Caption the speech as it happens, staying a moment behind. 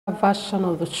Version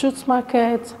of the Truth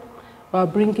Market. We are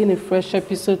bringing a fresh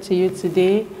episode to you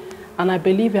today, and I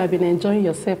believe you have been enjoying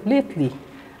yourself lately.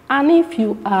 And if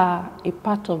you are a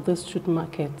part of this Truth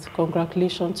Market,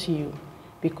 congratulations to you,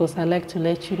 because I like to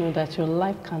let you know that your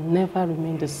life can never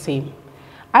remain the same.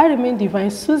 I remain Divine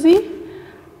Susie,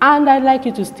 and I'd like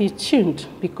you to stay tuned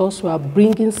because we are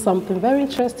bringing something very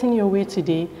interesting your way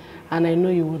today, and I know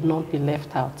you will not be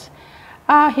left out.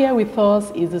 Here with us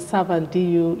is the servant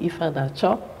D.U.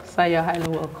 Ifeanacho. Sir, you're highly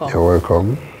welcome. You're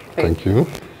welcome. Thank you.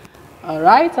 All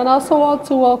right, and also want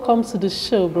to welcome to the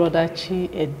show Brother Chi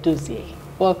Edozie.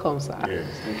 Welcome, sir. Yes,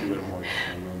 thank you very much.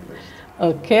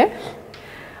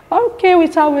 Okay,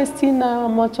 without wasting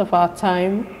much of our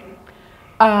time,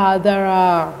 there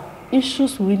are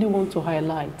issues we really want to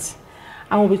highlight.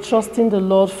 And we'll be trusting the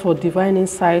Lord for divine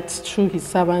insights through his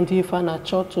servant D.U.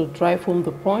 Ifeanacho to drive home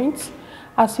the points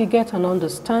as we get an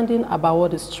understanding about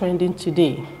what is trending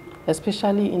today,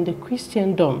 especially in the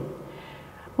Christendom.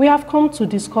 We have come to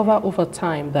discover over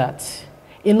time that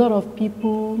a lot of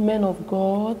people, men of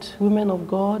God, women of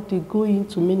God, they go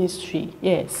into ministry.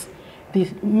 Yes,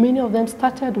 many of them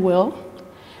started well.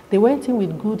 They went in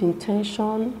with good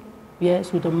intention,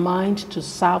 yes, with a mind to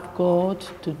serve God,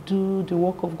 to do the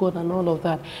work of God and all of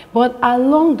that. But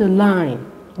along the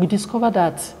line, we discover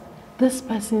that these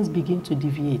persons begin to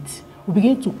deviate. We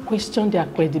begin to question their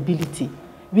credibility.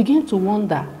 We begin to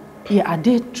wonder, are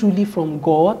they truly from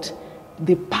God?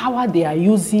 The power they are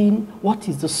using, what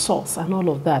is the source and all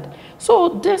of that. So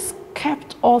this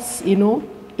kept us, in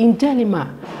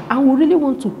dilemma. And we really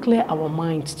want to clear our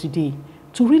minds today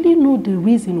to really know the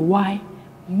reason why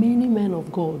many men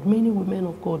of God, many women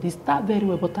of God, they start very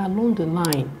well, but along the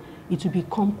line, it will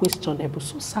become questionable.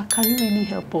 So, sir, can you really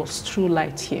help us through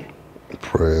light here?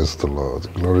 Praise the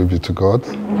Lord. Glory be to God.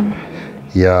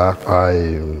 Yeah,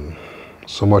 I'm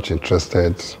so much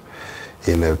interested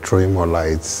in throwing more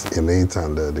lights in it,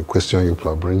 and the question you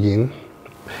are bringing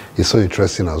is so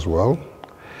interesting as well.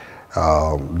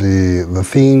 The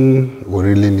thing we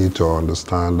really need to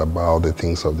understand about the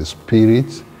things of the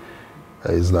Spirit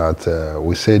is that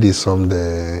we said this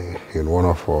someday in one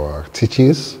of our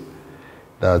teachings,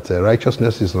 that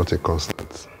righteousness is not a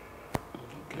constant.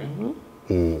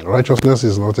 Righteousness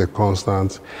is not a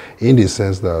constant in the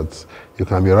sense that you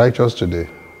can be righteous today.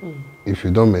 If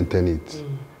you don't maintain it,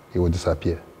 it will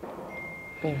disappear.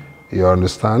 Yeah. You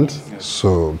understand? Yes.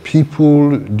 So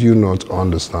people do not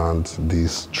understand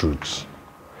these truths,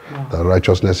 that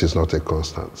righteousness is not a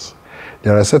constant.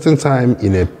 There are certain times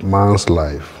in a man's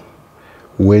life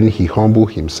when he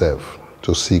humbles himself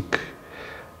to seek,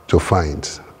 to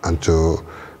find, and to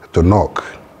knock,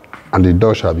 and the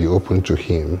door shall be opened to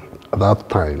him. At that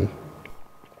time,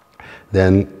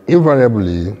 then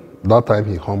invariably, that time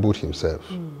he humbled himself,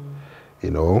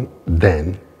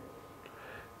 then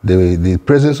the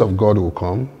presence of God will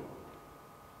come.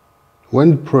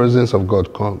 When the presence of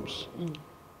God comes,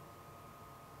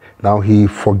 now he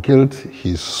forget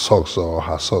his source or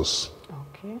her source,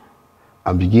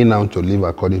 and begin now to live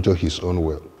according to his own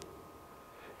will.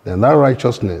 Then that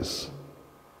righteousness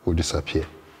will disappear.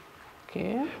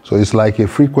 So it's like a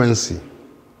frequency.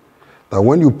 That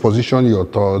when you position your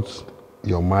thoughts,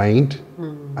 your mind,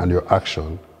 and your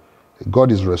action,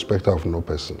 God is respecter of no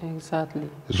person. Exactly.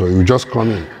 So you just come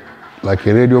in, like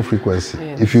a radio frequency.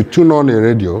 Yes. If you tune on a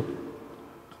radio,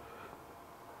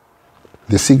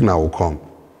 the signal will come.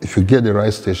 If you get the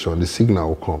right station, the signal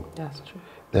will come. That's true.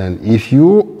 Then if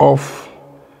you off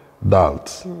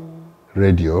that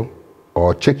radio,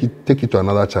 or take it to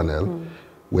another channel,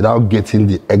 without getting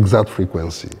the exact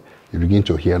frequency, you begin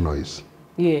to hear noise.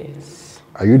 Yes.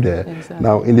 Are you there? Exactly.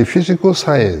 Now, in the physical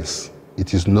science,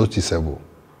 it is noticeable.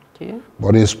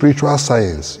 But in spiritual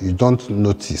science, you don't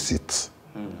notice it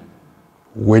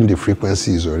when the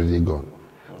frequency is already gone.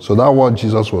 So that's what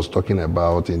Jesus was talking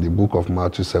about in the book of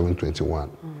Matthew 7:21.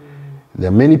 There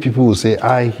are many people who say,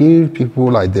 I heal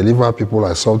people, I deliver people,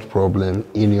 I solve problems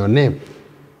in your name.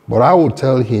 But I will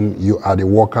tell him, you are the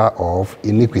worker of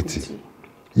iniquity.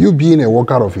 You being a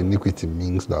worker of iniquity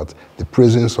means that the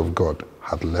presence of God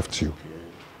had left you.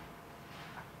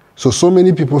 So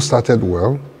many people started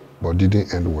well, but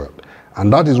didn't end well.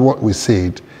 And that is what we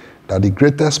said, that the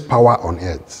greatest power on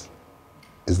earth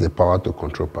is the power to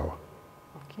control power.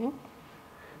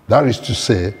 That is to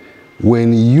say,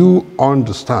 when you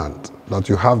understand that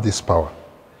you have this power,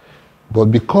 but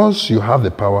because you have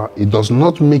the power, it does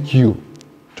not make you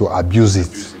to abuse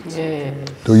it. Yes.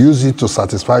 To use it to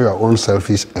satisfy your own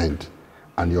selfish end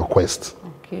and your quest.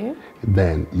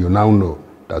 Then you now know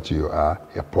that you are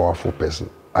a powerful person.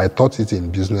 I taught it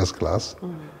in business class,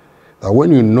 that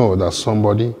when you know that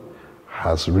somebody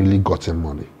has really gotten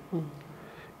money,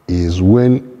 is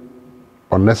when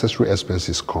unnecessary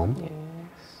expenses come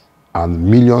and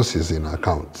millions is in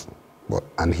account,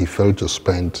 and he failed to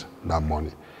spend that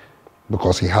money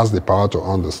because he has the power to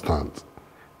understand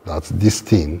that this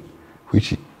thing,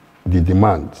 which the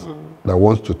demand that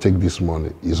wants to take this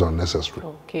money is unnecessary.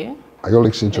 Okay. Are you all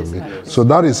listening to me? So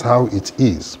that is how it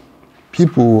is.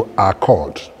 People are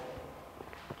called.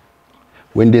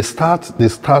 When they start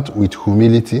with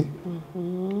humility,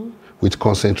 with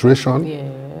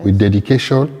concentration, with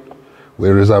dedication,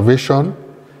 with reservation,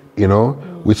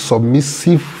 with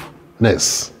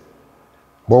submissiveness.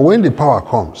 But when the power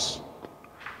comes,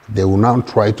 they will now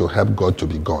try to help God to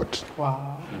be God.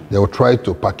 Wow. They will try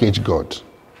to package God.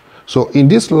 So in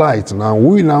this light,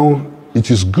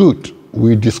 it is good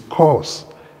we discuss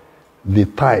the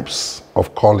types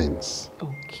of callings.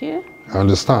 Okay.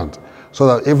 Understand? So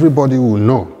that everybody will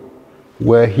know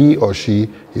where he or she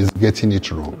is getting it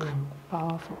wrong.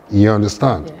 Powerful. You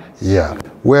understand? Yes. Yeah.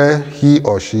 Where he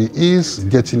or she is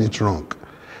getting it wrong.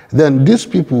 Then these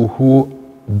people who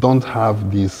don't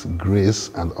have this grace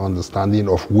and understanding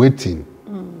of waiting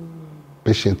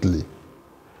patiently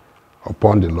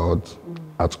upon the Lord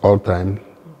at all times,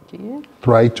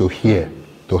 try to hear,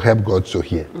 to help God to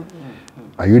hear.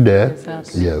 Are you there?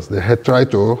 Exactly. Yes. They try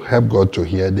to help God to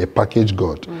hear, they package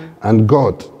God. And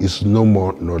God is no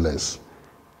more, no less.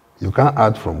 You can't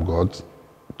add from God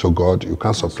to God, you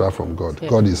can't subtract from God. Yeah.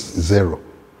 God is zero,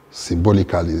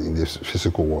 symbolically in the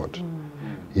physical world.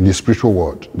 In the spiritual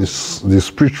world, the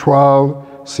spiritual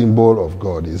symbol of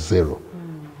God is zero.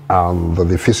 And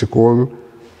the physical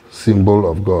symbol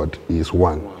of God is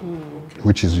one,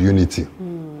 which is unity.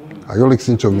 Are you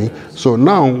listening to me? So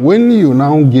now, when you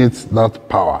now get that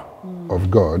power of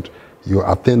God, you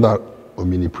attain that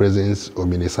omnipresence,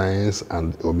 omniscience,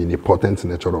 and omnipotent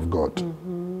nature of God.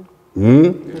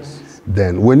 Yes.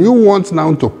 Then, when you want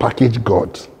now to package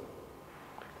God,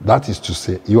 that is to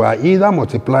say, you are either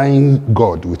multiplying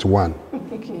God with 1.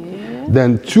 Okay.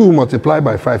 Then 2 multiplied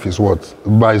by 5 is what?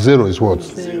 By 0 is what?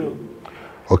 0.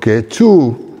 Okay,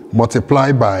 2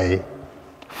 multiplied by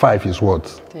 5 is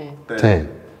what? 10.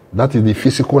 10. That is the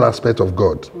physical aspect of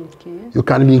God. Okay. You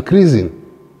can be increasing,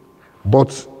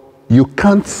 but you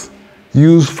can't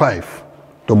use 5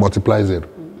 to multiply 0.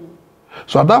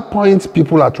 So at that point,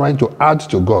 people are trying to add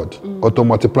to God or to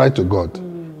multiply to God.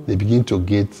 They begin to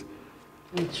get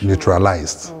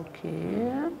neutralized.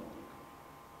 Okay.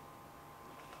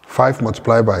 5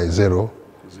 multiplied by 0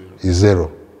 is 0.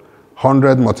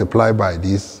 100 multiplied by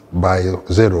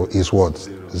 0 is what?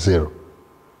 0.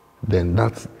 Then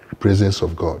that presence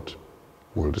of God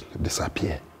will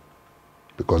disappear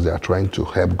because they are trying to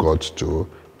help God to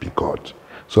be God.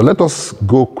 So let us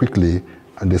go quickly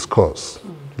and discuss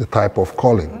the type of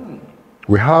calling.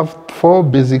 We have 4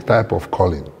 basic type of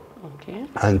calling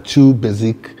and 2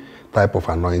 basic type of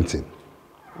anointing.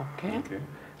 Okay.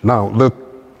 Now, the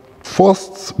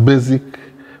first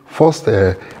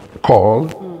call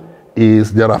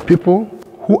is there are people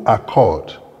who are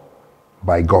called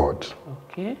by God.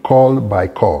 Okay. Called by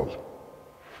call.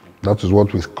 That is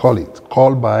what we call it.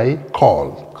 Called by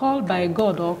call. Called by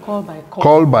God or called by call?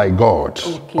 Called by God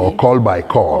or called by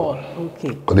call.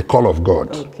 Okay. Or the call of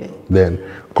God. Okay. Then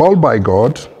called by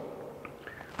God.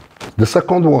 The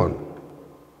second one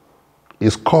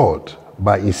is called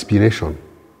by inspiration.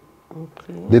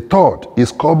 Okay. The third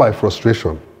is called by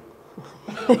frustration.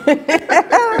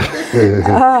 This is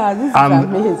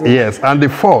amazing. Yes, and the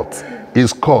fourth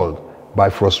is called by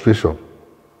frustration.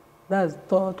 That's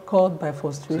third called by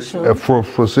frustration.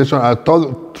 Frustration.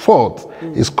 And fourth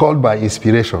is called by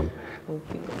inspiration.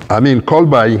 Okay. I mean, called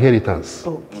by inheritance.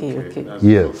 Okay. Okay.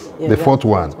 Yes, Yeah, the that's fourth the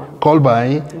one, fourth one. called by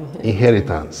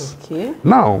inheritance. Okay.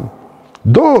 Now,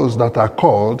 those that are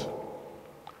called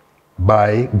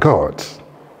by God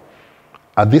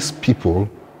are these people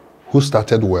who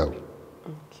started well.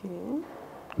 Okay.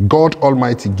 God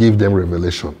Almighty gave them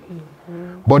revelation.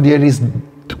 But there is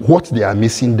what they are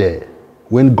missing there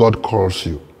when God calls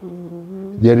you.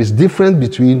 There is difference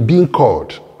between being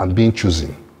called and being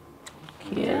chosen.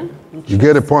 Yeah. You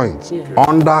get a point? Yeah.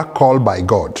 Under called by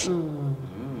God.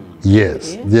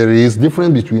 Yes. Okay. There is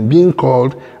difference between being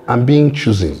called and being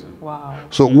chosen. Wow.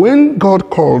 So when God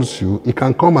calls you, it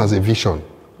can come as a vision.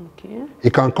 Okay.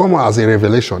 It can come as a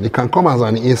revelation. It can come as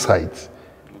an insight.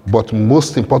 But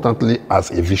most importantly, as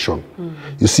a vision.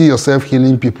 You see yourself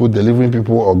healing people, delivering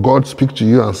people, or God speak to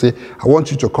you and say, I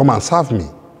want you to come and serve me.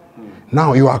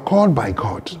 Now you are called by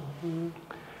God.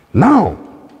 Now,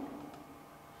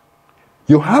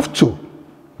 you have to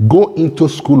go into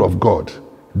school of God.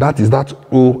 That is that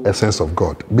whole essence of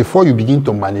God. Before you begin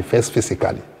to manifest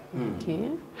physically. Okay.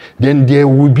 Then there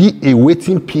will be a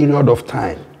waiting period of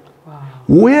time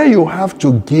where you have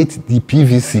to get the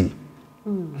PVC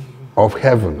of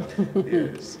heaven,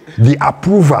 the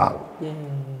approval,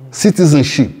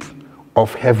 citizenship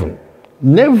of heaven,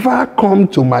 never come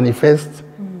to manifest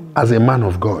as a man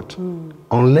of God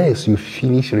unless you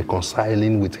finish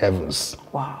reconciling with heavens.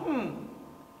 Wow.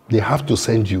 They have to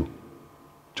send you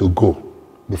to go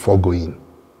before going.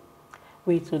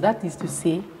 Wait, so that is to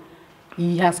say,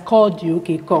 he has called you,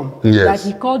 okay, come. Yes.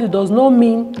 That he called you does not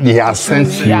mean He has sent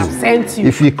you. He has sent you.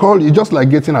 If he called you, just like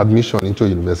getting admission into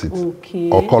university Okay.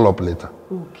 or call up later.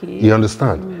 Okay. You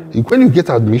understand? When you get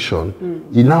admission,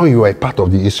 now you are a part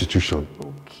of the institution.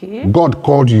 Okay. God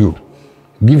called you,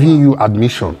 giving you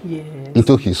admission Yes.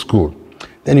 into his school.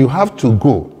 Then you have to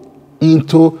go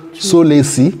into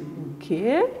solacy,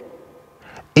 Okay.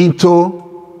 into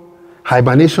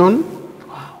hibernation,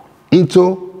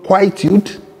 into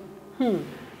quietude.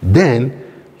 Then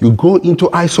you go into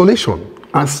isolation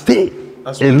and stay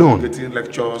That's alone. Getting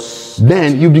lectures.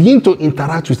 Then you begin to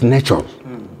interact with nature.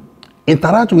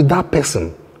 Interact with that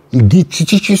person. He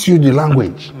teaches you the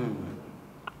language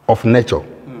of nature.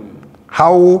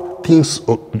 How things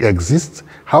exist,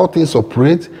 how things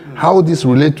operate, how this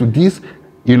relate to this,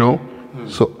 you know.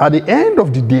 So at the end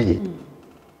of the day,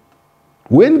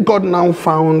 when God now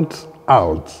found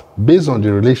out, based on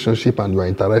the relationship and your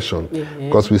interaction,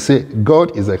 because we say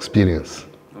God is experience,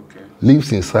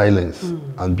 lives in silence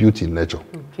and built in nature.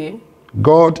 Okay.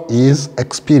 God is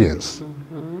experience,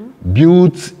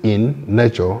 built in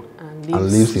nature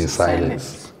and lives in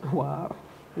silence. Wow.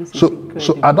 This is So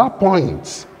incredible. at that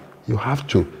point, you have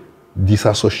to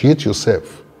disassociate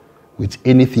yourself with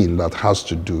anything that has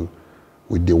to do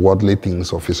with the worldly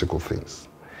things or physical things.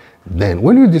 Then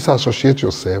when you disassociate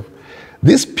yourself,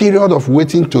 this period of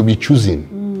waiting to be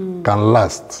chosen can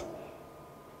last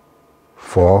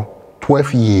for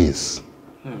 12 years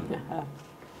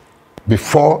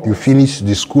before you finish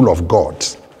the school of God.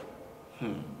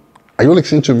 Are you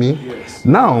listening to me? Yes.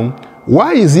 Now,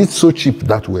 why is it so cheap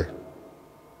that way?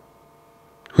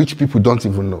 Which people don't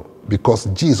even know. Because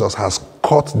Jesus has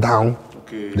cut down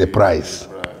the price.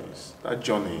 That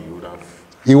journey you would have.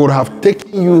 It would have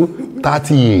taken you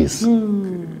 30 years.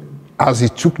 As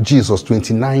it took Jesus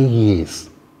 29 years.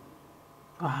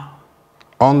 Wow.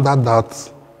 Under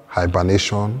that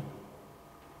hibernation,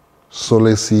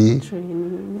 solacy,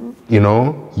 Training. you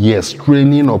know, yes,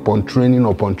 training upon training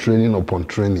upon training upon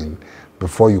training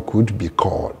before you could be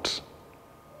called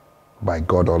by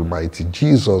God Almighty.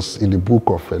 Jesus, in the book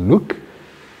of Luke,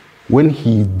 when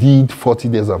he did 40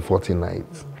 days and 40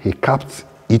 nights, he capped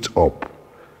it up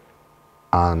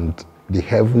and the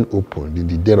heaven opened in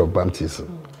the day of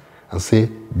baptism and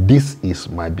said, "This is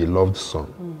my beloved Son,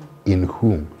 in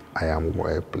whom I am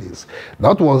well pleased."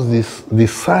 That was the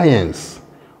science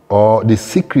or the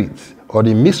secret or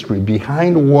the mystery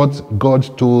behind what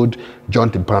God told John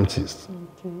the Baptist.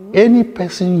 Any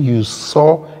person you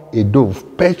saw a dove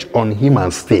perch on him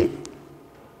and stay.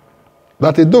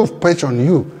 That a dove perch on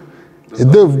you, a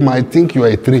dove might think you are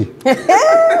a tree.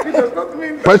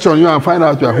 Perch on you and find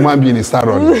out you are a human being, start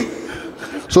running.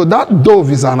 So that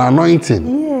dove is an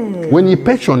anointing. When he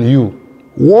perch on you,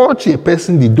 watch a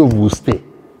person the dove will stay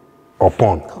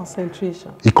upon.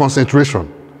 Concentration. A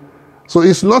concentration. So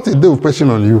it's not a dove perching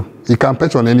on you. He can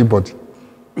perch on anybody.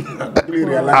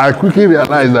 I quickly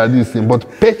realized that this thing, but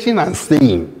perching and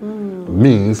staying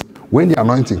means when the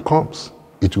anointing comes,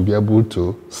 it will be able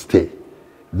to stay.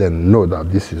 Then know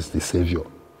that this is the Savior.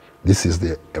 This is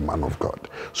the man of God.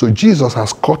 So Jesus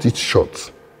has cut it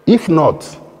short. If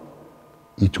not,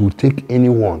 it will take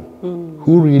anyone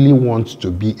who really wants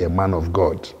to be a man of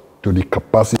God to the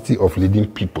capacity of leading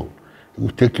people. It will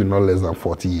take you not less than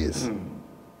 40 years.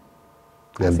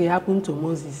 As it happened to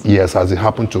Moses. Yes, as it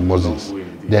happened to Moses.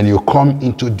 Then you come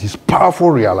into this powerful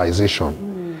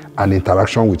realization and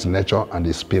interaction with nature and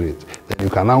the spirit. Then you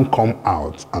can now come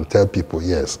out and tell people,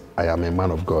 yes, I am a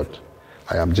man of God.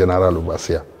 I am General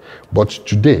Overseer. But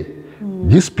today,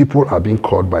 these people are being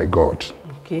called by God.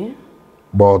 Okay.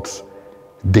 But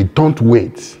they don't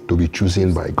wait to be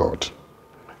chosen by God.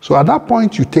 So at that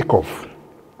point, you take off.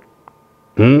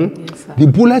 Yes, sir. The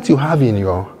bullet you have in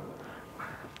your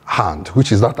hand,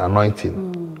 which is that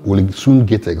anointing, will soon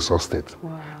get exhausted.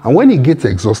 Wow. And when it gets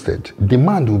exhausted,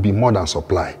 demand will be more than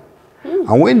supply.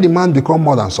 And when demand becomes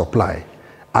more than supply,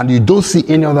 and you don't see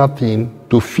any other thing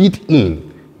to fit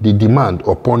in the demand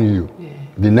upon you,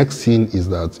 the next thing is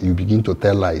that you begin to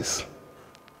tell lies.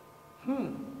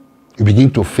 You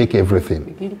begin to fake everything.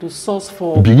 Begin to source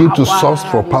for You begin power. to source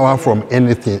for power from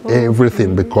anything,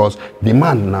 everything, because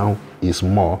demand now is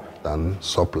more than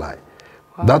supply.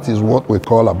 That is what we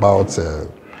call about,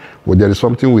 well, there is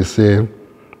something we say,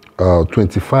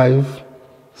 25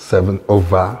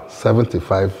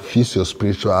 7/75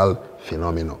 physio-spiritual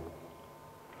phenomenon.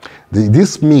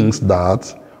 This means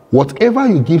that whatever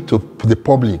you give to the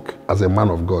public as a man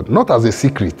of God, not as a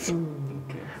secret,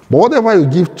 but whatever you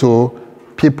give to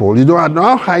people, you are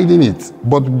not hiding it,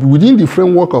 but within the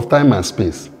framework of time and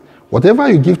space, whatever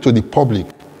you give to the public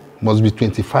must be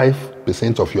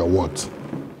 25% of your worth.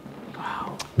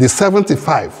 Wow. The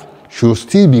 75 should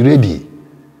still be ready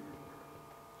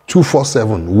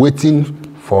 247, waiting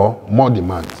for more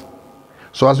demand.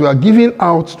 So as we are giving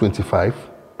out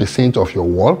 25% of your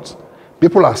worth,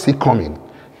 people are still coming.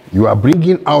 You are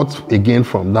bringing out again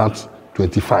from that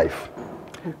 25.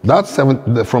 That's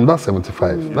from that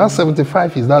 75. That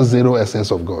 75 is that zero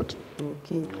essence of God.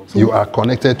 Okay. You are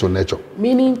connected to nature.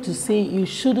 Meaning to say you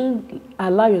shouldn't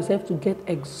allow yourself to get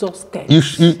exhausted.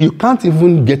 You can't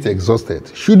even get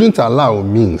exhausted. Shouldn't allow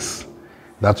means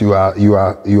that you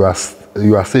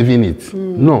are saving it.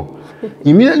 No.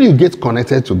 Immediately you get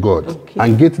connected to God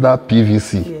and get that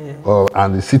PVC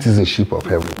and the citizenship of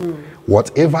heaven.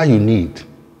 Whatever you need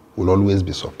will always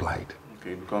be supplied.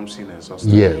 Okay, it becomes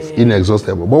inexhaustible. Yes,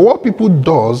 inexhaustible. But what people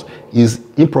does is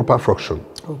improper fraction.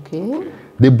 Okay.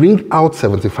 They bring out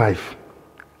 75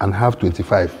 and have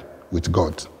 25 with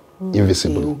God,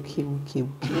 invisibly. Okay.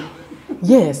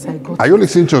 Yes, I got it. Are you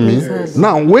listening to me? Yes.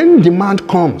 Now, when demand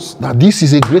comes that this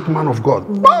is a great man of God,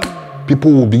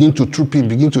 people will begin to troop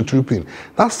in.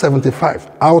 That's 75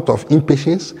 out of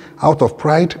impatience, out of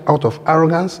pride, out of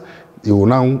arrogance. He will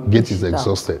now get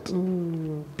exhausted.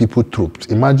 People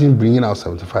trooped. Imagine bringing out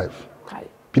 75. Okay.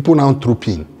 People now troop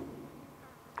in.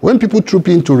 When people troop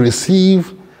in to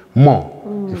receive more,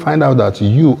 you find out that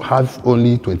you have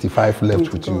only 25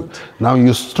 left with you. Now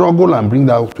you struggle and bring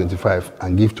out 25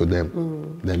 and give to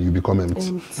them. Then you become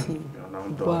empty.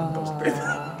 Wow.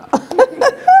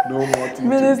 No more thing to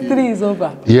Ministry is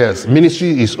over. Yes,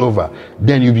 ministry is over.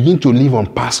 Then you begin to live on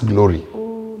past glory.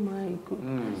 Oh my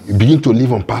goodness. You begin to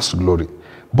live on past glory.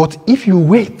 But if you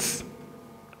wait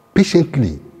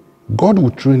patiently, God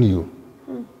will train you.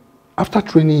 After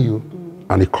training you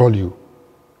and He call you,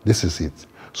 this is it.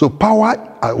 So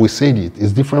power, we said it,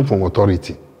 is different from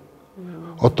authority.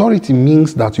 Authority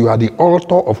means that you are the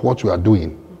author of what you are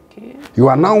doing. Okay. You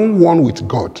are now one with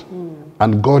God,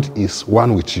 and God is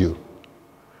one with you.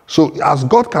 So as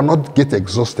God cannot get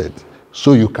exhausted,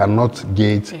 so you cannot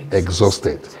get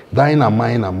exhausted. Thine are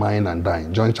mine and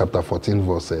thine. John chapter 14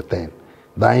 verse 10.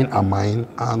 Thine are mine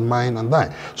and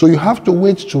thine. So you have to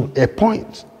wait to a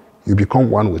point you become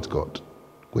one with God.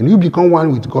 When you become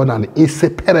one with God and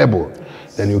inseparable,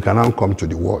 then you can now come to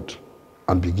the word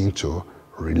and begin to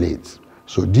relate.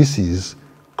 So this is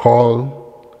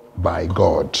call by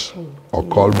God or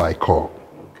call by call,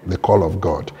 the call of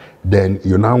God. Then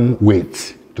you now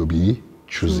wait to be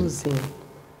choosing.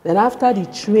 Then after the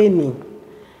training,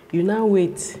 you now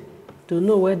wait to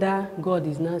know whether God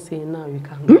is now saying now you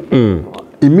can go.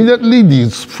 Immediately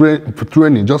this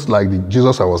training, just like the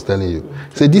Jesus I was telling you,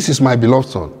 say this is my beloved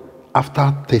son.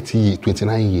 After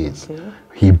 29 years,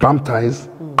 he baptized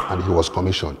and he was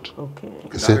commissioned. Okay.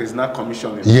 He said, That is not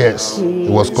commissioned. yes, he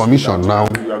was commissioned. Now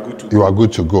You are good to you are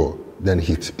good to go. Then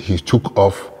he took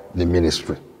off the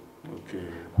ministry. Okay.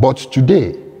 But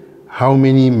today, how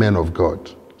many men of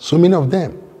God? So many of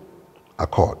them are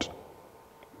called,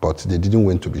 but they didn't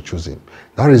want to be chosen.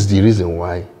 That is the reason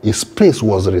why a space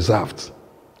was reserved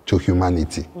to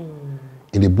humanity.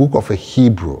 In the book of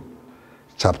Hebrews,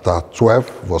 chapter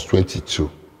 12, verse 22,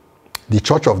 the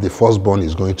church of the firstborn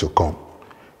is going to come.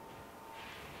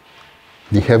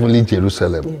 The heavenly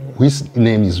Jerusalem, whose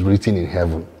name is written in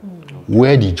heaven,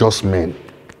 where the just men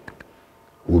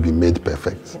will be made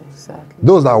perfect. Exactly.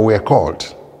 Those that were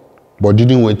called, but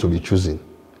didn't want to be chosen,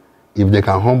 if they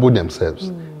can humble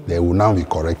themselves, they will now be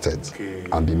corrected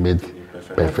and be made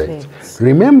perfect.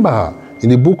 Remember, in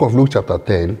the book of Luke chapter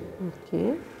 10,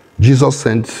 Jesus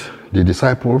sent the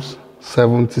disciples,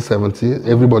 70,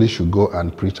 everybody should go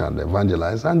and preach and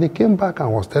evangelize. And they came back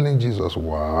and was telling Jesus,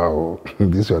 wow,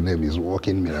 this your name is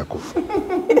working miracle.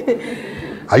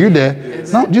 Are you there?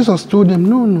 Yes. Now Jesus told them,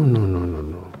 no.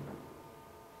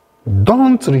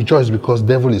 Don't rejoice because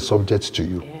devil is subject to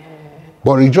you.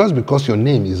 But rejoice because your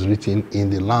name is written in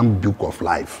the Lamb book of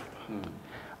life.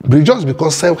 Rejoice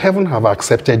because heaven have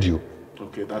accepted you.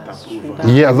 Okay, that approval.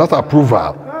 Yes, that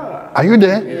approval. Are you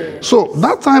there? Yes. So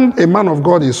that time a man of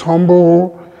God is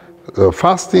humble,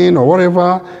 fasting or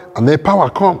whatever, and then power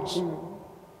comes.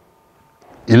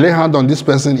 He lay hand on this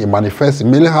person, he manifests. He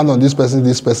lay hand on this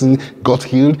person got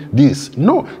healed. This.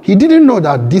 No, he didn't know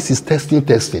that this is testing.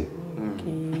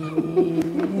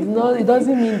 It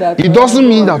doesn't mean that. It doesn't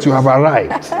mean that you have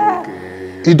arrived.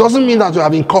 It doesn't mean that you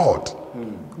have been called.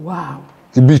 Wow.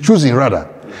 You'll be choosing rather.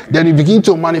 Then you begin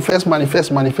to manifest.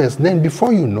 Then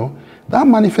before you know, that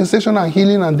manifestation and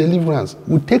healing and deliverance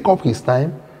will take up his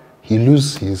time. He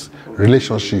loses his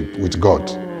relationship with God.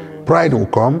 Pride will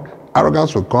come,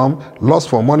 arrogance will come, lust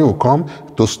for money will come,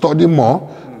 to study more,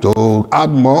 to add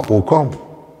more will come.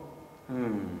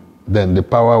 Then the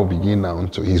power will begin now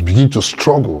to, he's begin to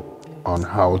struggle on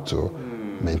how to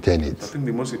maintain it. I think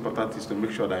the most important is to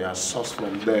make sure that you are sourced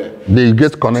from there. They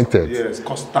get connected. Yes,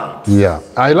 constant. Yeah.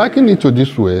 I liken it to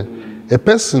this way. A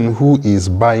person who is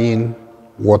buying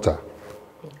water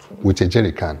with a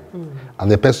jerry can and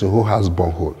the person who has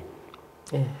borehole.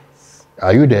 Yes.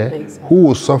 Are you there? Exactly. Who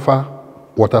will suffer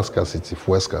water scarcity,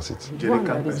 fuel scarcity? One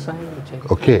that is buying a jerry.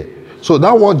 Okay. So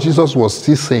that what Jesus was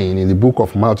still saying in the book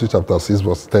of Matthew chapter 6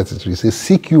 verse 33. He says,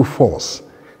 seek you first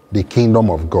the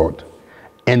kingdom of God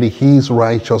and his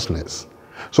righteousness.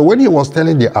 So when he was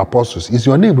telling the apostles, is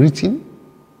your name written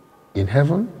in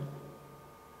heaven?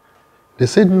 They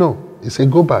said no. He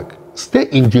said, go back. Stay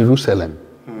in Jerusalem.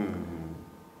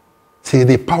 Till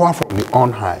the power from the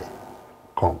on high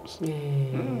comes.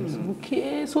 Yes.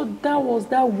 Okay, so that was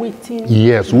that waiting.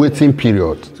 Yes, waiting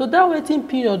period. So that waiting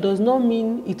period does not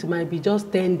mean it might be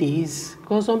just 10 days.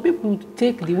 Because some people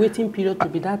take the waiting period to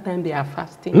be that time they are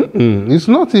fasting. It's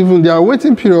not even, their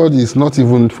waiting period is not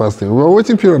even fasting. Well,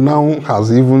 waiting period now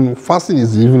has even, fasting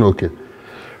is even okay.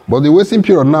 But the waiting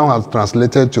period now has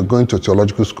translated to going to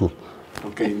theological school.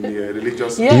 Okay, in the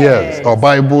religious Yes, or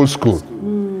Bible school.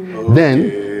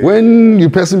 Then, when the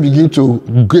person begin to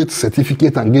get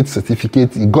certificate,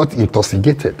 he got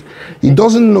intoxicated. He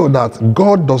doesn't know that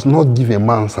God does not give a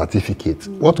man certificate.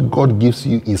 What God gives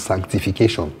you is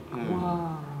sanctification.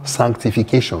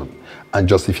 Sanctification and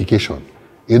justification.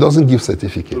 He doesn't give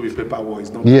certificate. So with paperwork,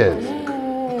 it's not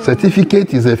Yes.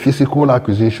 Certificate is a physical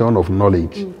acquisition of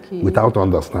knowledge without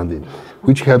understanding,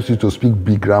 which helps you to speak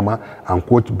big grammar and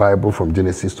quote Bible from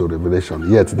Genesis to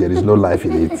Revelation, yet there is no life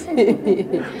in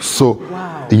it. So,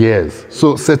 yes.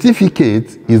 So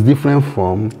certificate is different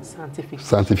from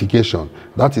sanctification.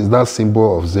 That is that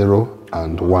symbol of 0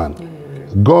 and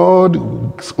 1.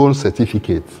 God's own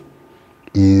certificate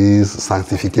is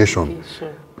sanctification.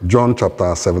 John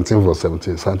chapter 17 verse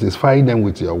 17, sanctify them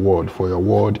with your word, for your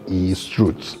word is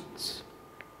truth.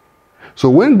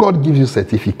 So when God gives you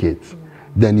certificate,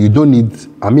 then you don't need,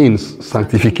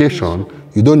 sanctification,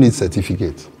 you don't need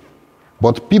certificate.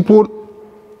 But people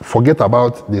forget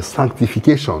about the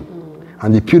sanctification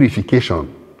and the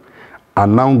purification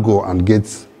and now go and get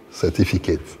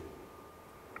certificate.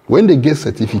 When they get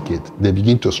certificate, they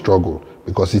begin to struggle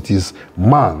because it is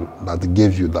man that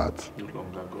gave you that.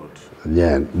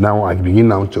 Yeah, now I begin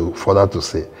now to further to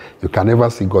say, you can never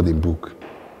see God in book.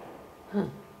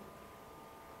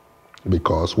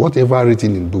 Because whatever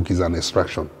written in book is an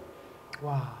extraction.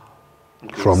 Wow.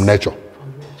 From nature.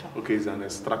 Okay, it's an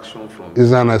extraction from...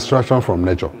 It's an extraction from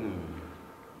nature.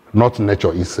 Not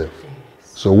nature itself.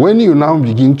 So when you now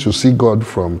begin to see God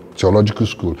from theological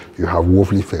school, you have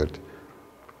woefully failed.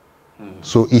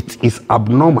 So it is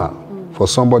abnormal for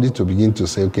somebody to begin to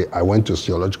say, okay, I went to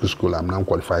theological school, I'm now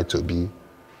qualified to be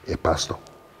a pastor.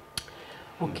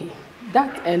 Okay,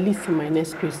 that leads to my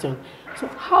next question. So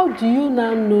how do you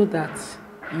now know that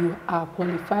you are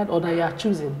qualified or that you are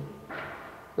choosing?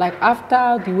 Like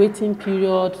after the waiting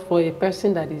period for a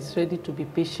person that is ready to be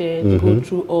patient, go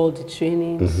through all the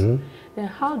trainings, then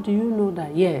how do you know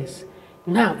that, yes,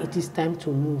 now it is time to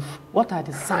move? What are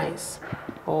the signs?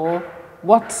 Or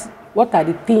what are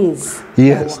the things?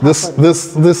 Yes,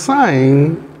 the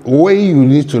sign way you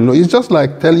need to know, it's just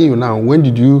like telling you now,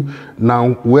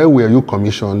 where were you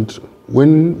commissioned?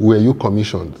 When were you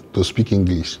commissioned to speak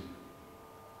English?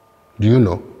 Do you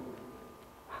know?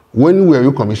 When were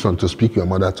you commissioned to speak your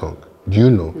mother tongue? Do you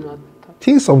know?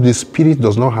 Things of the spirit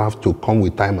does not have to come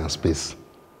with time and space.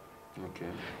 Okay.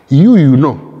 You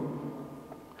know.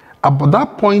 At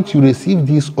that point, you receive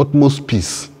this utmost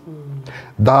peace.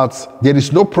 That there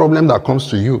is no problem that comes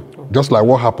to you, just like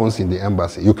what happens in the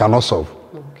embassy. You cannot solve.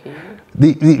 Okay.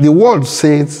 The world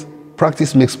says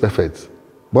practice makes perfect,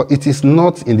 but it is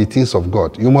not in the things of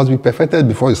God. You must be perfected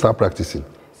before you start practicing.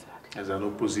 As an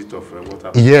opposite of what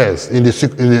happens. Yes, in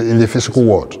the physical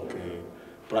world. Okay.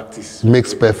 Practice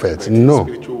Makes perfect. No.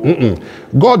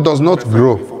 God does not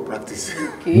grow. For practice.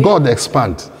 Okay. God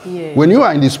expands. Yeah. When you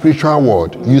are in the spiritual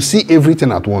world, you see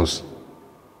everything at once.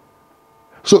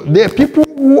 So there are people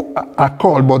who are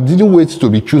called but didn't wait to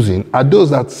be chosen, are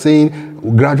those that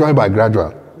saying gradual by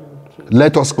gradual.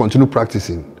 Let us continue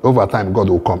practicing. Over time, God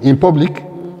will come. In public,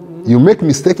 you make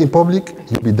mistake in public,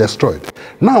 you'll be destroyed.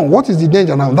 Now, what is the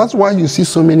danger now? That's why you see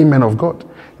so many men of God.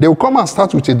 They will come and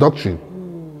start with a doctrine.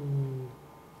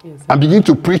 Yes. And begin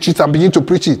to preach it and begin to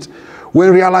preach it.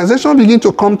 When realization begin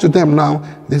to come to them now,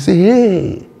 they say,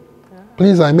 hey,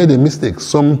 please, I made a mistake.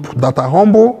 Some that are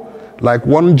humble, like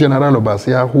one General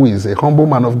Overseer who is a humble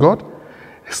man of God,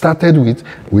 started with,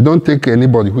 we don't take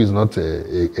anybody who is not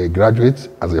a graduate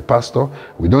as a pastor.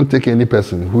 We don't take any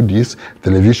person who this,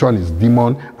 television is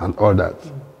demon and all that.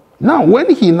 Now,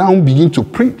 when he now begin to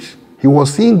preach, he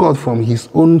was seeing God from his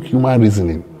own human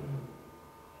reasoning.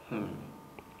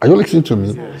 Are you listening to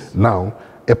me? Yes. Now,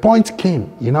 a point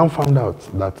came, he now found out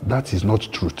that that is not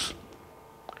truth.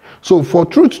 So for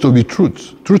truth to be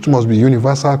truth, truth must be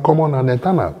universal, common, and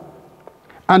eternal.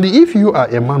 And if you are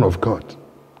a man of God,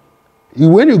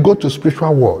 when you go to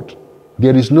spiritual world,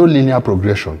 there is no linear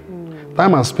progression.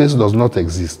 Time and space does not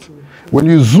exist. When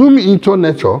you zoom into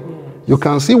nature, you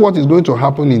can see what is going to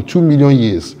happen in 2 million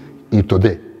years in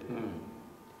today.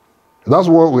 That's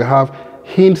what we have: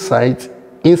 hindsight,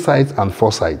 insight, and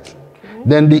foresight.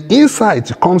 Then the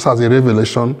insight comes as a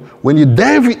revelation. When you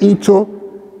dive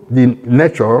into the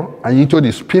nature and into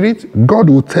the spirit, God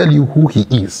will tell you who he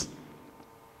is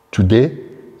today,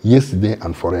 yesterday,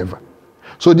 and forever.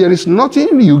 So there is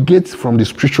nothing you get from the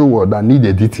spiritual world that need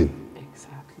editing.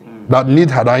 Exactly. That need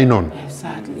had I known.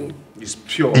 Exactly. It's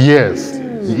pure. Yes.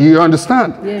 You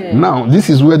understand? Yeah. Now, this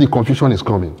is where the confusion is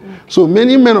coming. So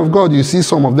many men of God, you see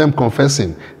some of them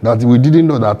confessing that we didn't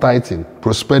know that tithing,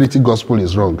 prosperity gospel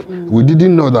is wrong. We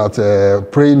didn't know that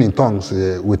praying in tongues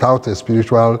without a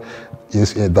spiritual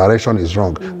direction is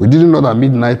wrong. We didn't know that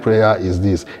midnight prayer is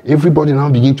this. Everybody now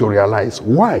begin to realize.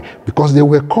 Why? Because they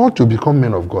were called to become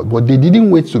men of God, but they didn't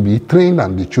wait to be trained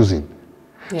and be chosen.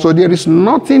 Yeah. So there is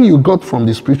nothing you got from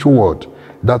the spiritual world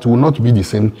that will not be the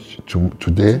same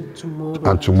today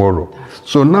and tomorrow.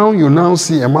 So now you now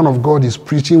see a man of God is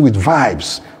preaching with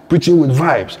vibes,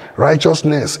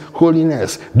 righteousness,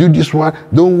 holiness, do this one,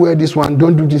 don't wear this one,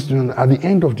 don't do this one. At the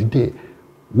end of the day,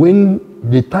 when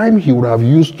the time he would have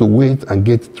used to wait and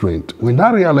get trained, when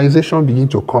that realization began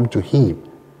to come to him,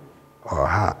 or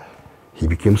her, he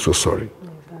became so sorry.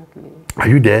 Exactly. Are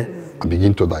you there? And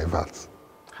begin to divert.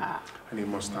 And he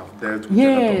must have dealt with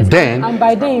Yes. Then, and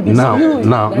by then it now,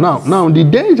 the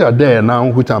danger there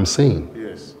now, which I'm saying,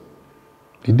 yes.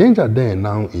 the danger there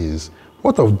now is,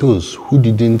 what of those who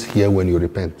didn't hear when you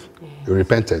repent? Yes. You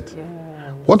repented. Yes.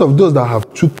 What of those that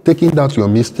have taken that your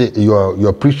mistake,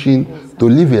 your preaching, yes, to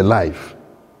live a life,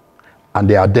 and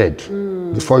they are dead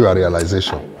before your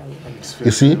realization?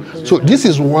 You see? So this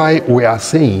is why we are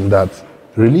saying that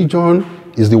religion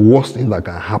is the worst thing that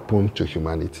can happen to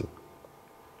humanity.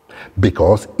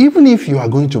 Because even if you are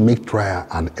going to make trial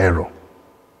and error,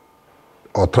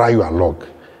 or try your luck,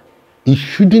 it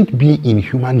shouldn't be in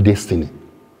human destiny.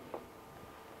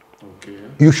 Okay.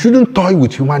 You shouldn't toy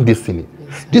with human destiny.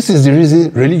 Yes. This is the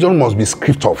reason religion must be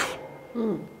stripped off.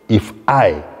 If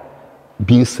I,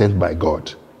 being sent by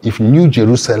God, if New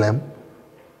Jerusalem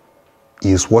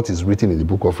is what is written in the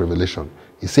book of Revelation,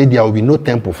 he said there will be no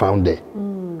temple found there.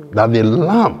 That the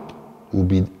lamp will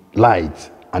be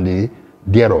light and the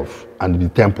thereof and the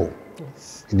temple.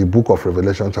 Yes. In the book of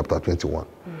Revelation chapter 21.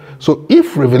 So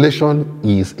if revelation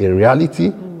is a reality,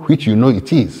 which you know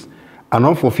it is, an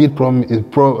unfulfilled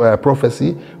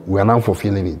prophecy, we are now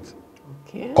fulfilling it.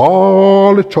 Okay.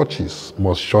 All churches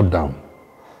must shut down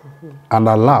and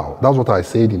allow, that's what I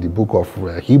said in the book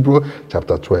of Hebrew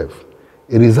chapter 12,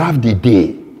 reserve the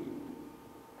day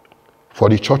for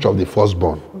the church of the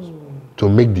firstborn to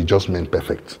make the just men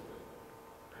perfect.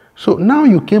 So now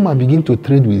you came and begin to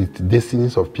trade with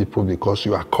destinies of people because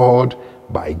you are called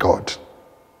by God.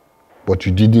 But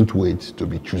you didn't wait to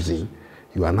be chosen.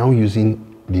 You are now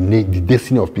using the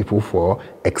destiny of people for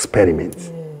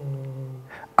experiments.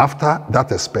 After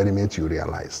that experiment, you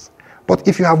realize. But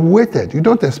if you have waited, you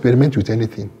don't experiment with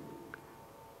anything.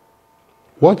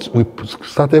 What we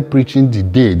started preaching the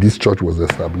day this church was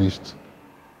established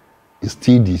is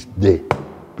still this day.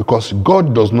 Because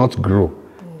God does not grow.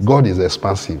 God is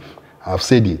expansive. I've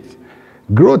said it.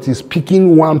 Growth is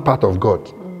picking one part of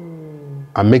God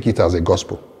and make it as a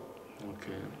gospel.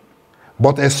 Okay.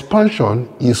 But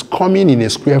expansion is coming in a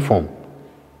square form.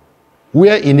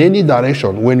 Where in any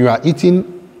direction, when you are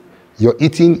eating, your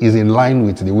eating is in line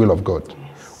with the will of God.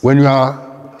 Yes. When you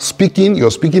are speaking, your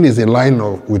speaking is in line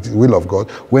with the will of God.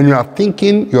 When you are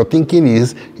thinking, your thinking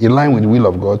is in line with the will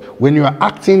of God. When you are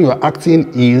acting, your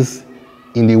acting is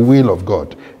in the will of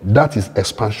God. That is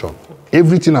expansion.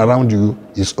 Everything around you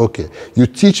is okay. You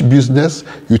teach business,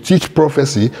 you teach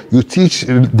prophecy, you teach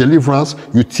deliverance,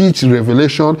 you teach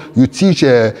revelation, you teach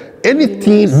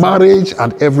anything, marriage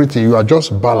and everything. You are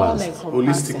just balanced.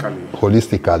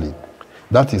 Holistically.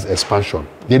 That is expansion.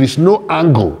 There is no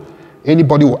angle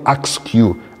anybody will ask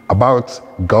you about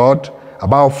God,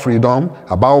 about freedom,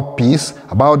 about peace,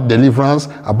 about deliverance,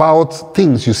 about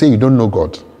things, you say you don't know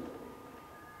God.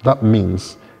 That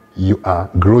means you are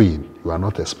growing, you are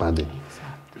not expanding.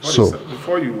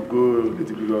 Before you go,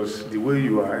 because the way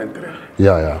you are entering,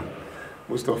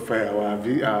 most of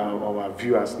our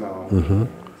viewers now,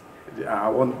 I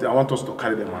want us to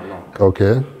carry them along.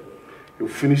 Okay. You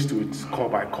finished with call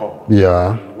by call.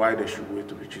 Yeah. And why they should wait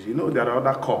to be chosen. You know, there are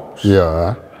other calls.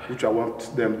 Yeah. Which I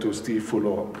want them to still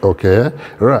follow up. Okay.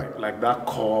 Right. Like that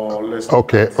call. Let's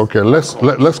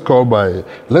call by.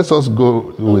 Let us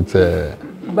go with.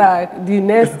 But the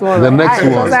next one. The next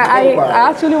one. I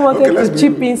actually wanted to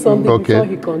chip in something before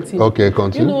he continues. Okay,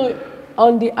 continue. You know,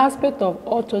 on the aspect of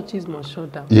all churches must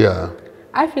shut down. Yeah.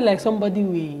 I feel like somebody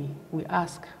we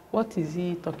ask, what is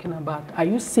he talking about? Are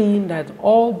you saying that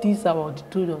all these our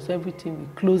auditoriums, everything will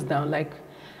close down, like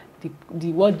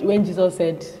when Jesus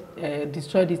said,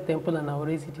 destroy this temple and I will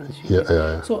raise it in 3 days?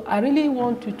 Yeah. So I really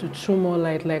want you to throw more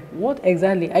light, like what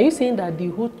exactly, are you saying that the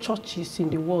whole churches in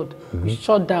the world will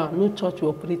shut down, no church will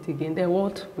operate again, then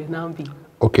what will now be?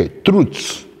 Okay,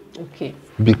 truths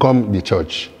become the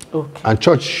church. Okay. And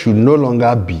church should no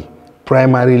longer be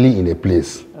primarily in a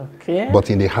place, but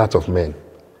in the heart of men.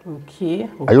 Okay.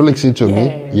 Are you listening to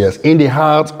me? Yes, in the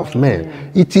heart of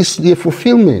men. It is a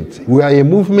fulfillment. We are a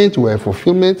movement, we are a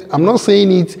fulfillment. I'm not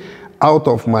saying it out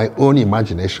of my own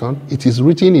imagination. It is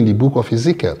written in the book of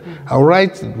Ezekiel. I'll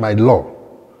write my law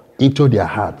into their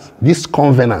heart. This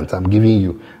covenant I'm giving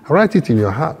you, I'll write it in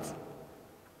your heart.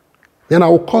 Then I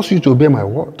will cause you to obey my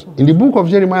word. In the book of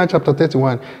Jeremiah chapter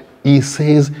 31, it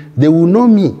says, they will know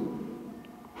me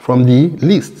from the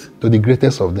least to the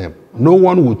greatest of them. No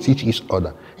one will teach each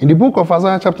other. In the book of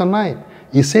Isaiah chapter 9,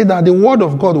 it said that the word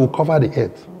of God will cover the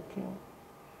earth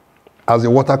as the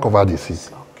water covered the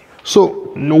sea. So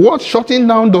what shutting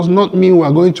down does not mean we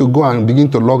are going to go and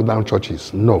begin to lock down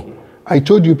churches. No. I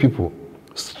told you people,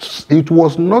 it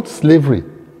was not slavery.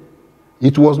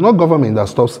 It was not government that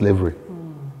stopped slavery.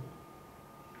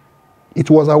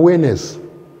 It was awareness.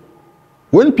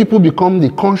 When people become the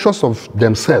conscious of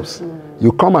themselves,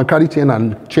 you come and carry chain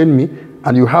and chain me,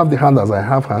 and you have the hand as I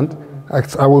have hand,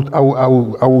 I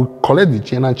will collect the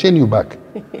chain and chain you back.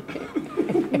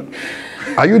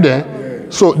 Are you there?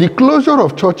 So the closure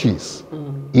of churches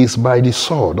is by the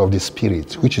sword of the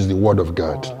Spirit, which is the word of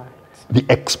God. The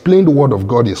explained word of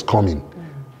God is coming.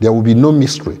 There will be no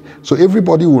mystery. So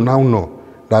everybody will now know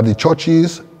that the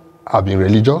churches have been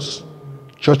religious,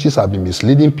 churches have been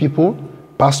misleading people,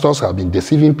 pastors have been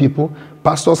deceiving people,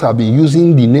 pastors have been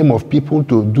using the name of people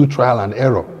to do trial and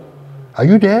error. Are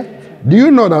you there? Do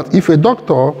you know that if a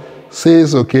doctor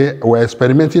says, okay, we're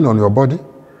experimenting on your body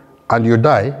and you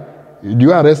die, do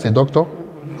you arrest a doctor?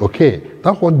 Okay,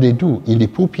 that's what they do in the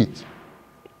pulpit.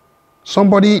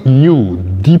 Somebody knew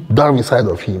deep down inside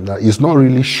of him that he's not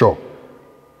really sure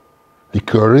the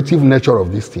curative nature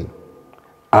of this thing.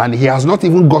 And he has not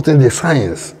even gotten the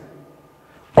science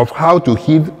of how to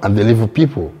heal and deliver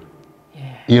people.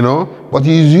 You know, but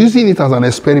he's using it as an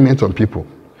experiment on people.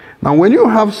 Now, when you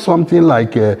have something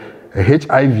like a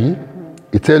HIV,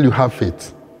 he tells you have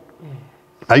faith.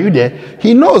 Are you there?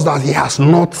 He knows that he has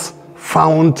not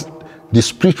found the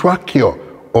spiritual cure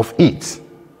of it.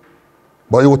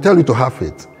 But he will tell you to have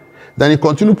faith. Then he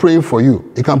continue praying for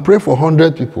you. He can pray for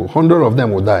 100 people. 100 of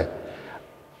them will die.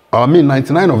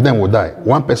 99 of them will die.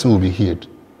 One person will be healed.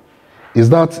 Is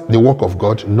that the work of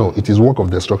God? No, it is work of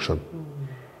destruction.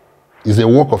 It's a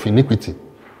work of iniquity.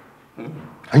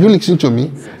 Are you listening to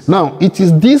me? Now, it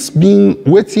is this being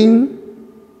waiting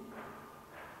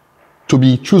to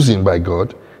be chosen by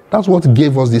God. That's what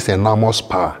gave us this enormous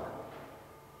power.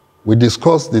 We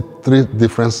discussed the three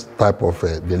different types of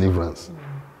deliverance.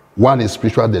 One is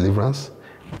spiritual deliverance.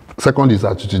 Second is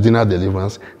attitudinal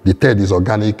deliverance. The third is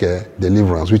organic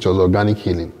deliverance, which was organic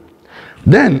healing.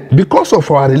 Then, because of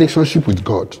our relationship with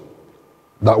God,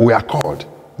 that we are called.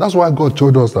 That's why God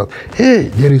told us that, hey,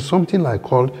 there is something like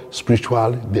called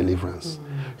spiritual deliverance.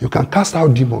 You can cast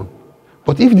out demon.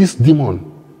 But if this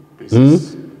demon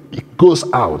it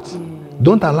goes out,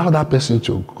 don't allow that person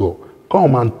to go.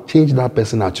 Come and change that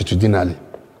person attitudinally.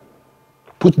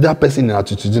 Put that person in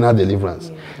attitudinal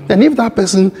deliverance. Then if that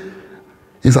person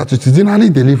is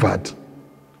attitudinally delivered,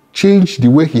 change the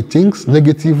way he thinks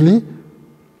negatively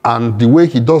and the way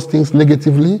he does things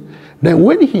negatively, then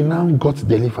when he now got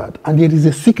delivered and there is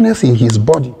a sickness in his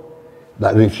body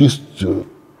that refused to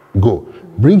go,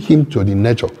 bring him to the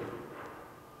nature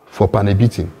for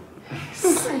pannebeating.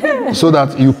 So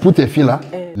that you put a filler,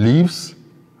 leaves,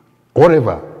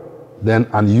 whatever, then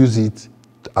and use it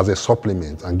as a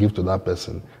supplement and give to that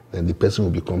person, then the person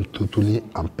will become totally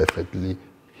and perfectly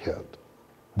healed.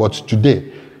 But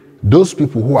today, those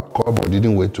people who are called but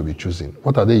didn't wait to be chosen,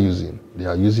 what are they using? They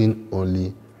are using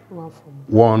only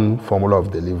one formula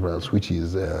of deliverance, which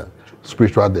is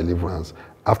spiritual deliverance.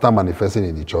 After manifesting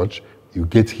in the church, you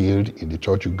get healed in the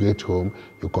church, you get home,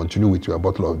 you continue with your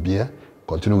bottle of beer,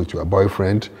 continue with your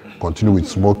boyfriend, continue with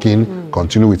smoking,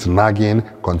 continue with nagging,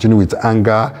 continue with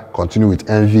anger, continue with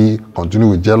envy, continue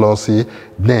with jealousy.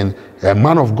 Then a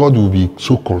man of God will be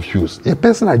so confused. A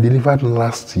person I delivered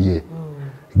last year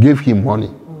gave him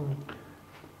money,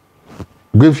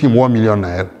 gave him 1 million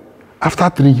naira. After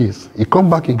 3 years, he come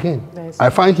back again. I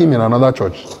find him in another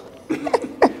church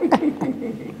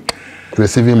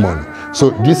receiving money.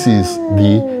 So this is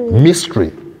the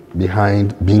mystery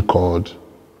behind being called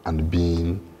and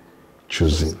being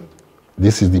chosen.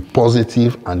 This is the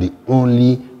positive and the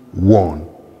only one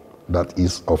that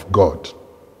is of God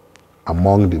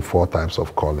among the 4 types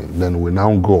of calling. Then we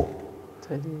now go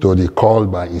to the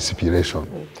called by inspiration.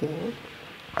 Okay.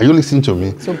 Are you listening to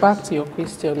me? So back to your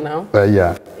question now.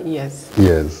 Yeah. Yes.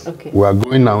 Yes. Okay. We are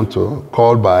going now to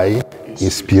called by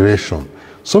inspiration.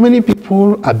 So many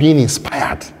people are being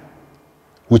inspired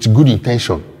with good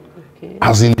intention. Okay.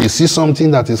 As in they see something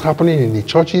that is happening in the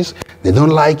churches, they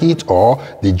don't like it, or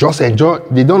they just they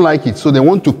don't like it, so they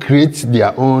want to create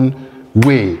their own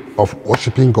way of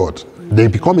worshiping God. They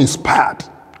become inspired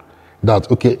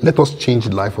that, okay, let us change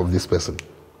the life of this person,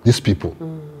 these people.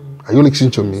 Are you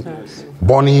listening to me? Yes.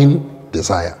 Burning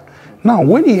desire. Now,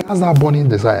 when he has that burning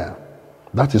desire,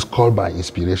 that is called by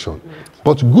inspiration.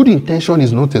 But good intention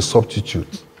is not a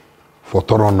substitute for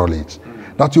thorough knowledge.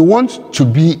 That you want to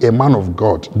be a man of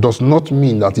God does not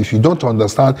mean that if you don't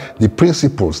understand the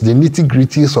principles, the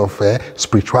nitty-gritties of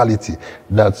spirituality,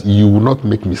 that you will not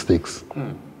make mistakes.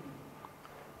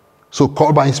 So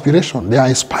called by inspiration, they are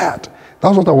inspired.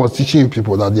 That's what I was teaching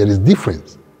people, that there is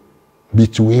difference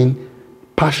between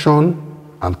passion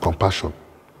and compassion.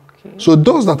 Okay. So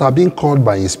those that are being called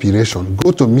by inspiration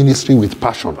go to ministry with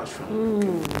passion.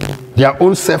 Their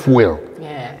own self-will.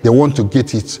 Yes. They want to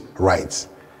get it right.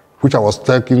 Which I was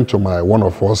talking to one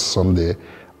of us someday.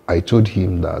 I told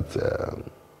him that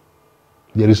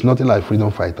there is nothing like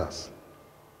freedom fighters.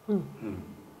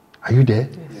 Are you there?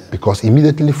 Yes. Because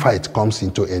immediately fight comes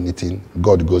into anything,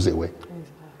 God goes away.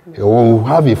 Exactly. You will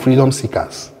have a freedom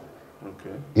seekers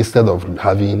instead of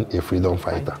having a freedom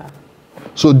fighter.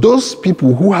 So those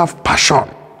people who have passion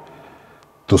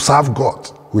to serve God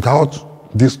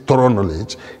without this thorough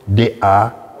knowledge, they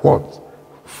are what?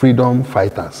 Freedom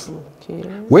fighters. Okay.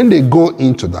 When they go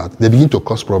into that, they begin to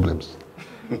cause problems.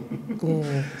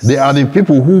 Yes. They are the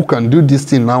people who can do this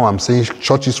thing now. I'm saying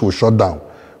churches will shut down.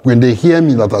 When they hear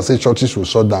me that I say churches will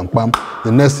shut down, bam,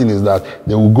 the next thing is that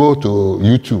they will go to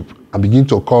YouTube and begin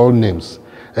to call names.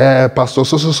 Pastor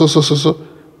so.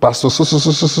 Pastor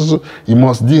so. You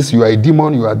must this, you are a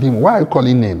demon, you are a demon. Why are you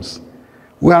calling names?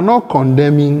 We are not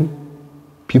condemning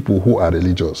people who are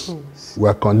religious. Yes. We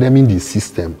are condemning the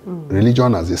system,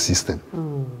 religion as a system.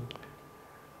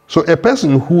 So a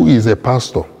person who is a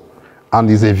pastor and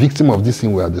is a victim of this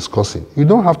thing we are discussing, you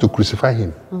don't have to crucify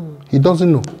him. He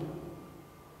doesn't know.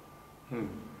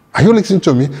 Are you listening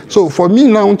to me? So for me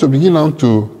now to begin now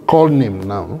to call name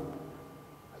now,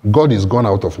 God is gone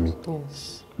out of me.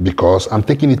 Yes. Because I'm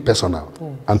taking it personal.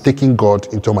 Yes. I'm taking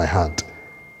God into my hand.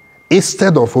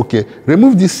 Instead of, okay,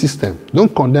 remove this system.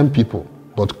 Don't condemn people,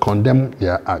 but condemn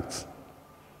their acts,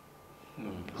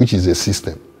 which is a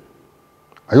system.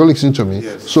 Are you listening to me?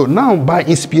 Yes. So now by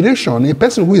inspiration, a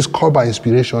person who is called by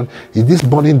inspiration is this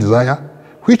burning desire,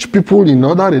 which people in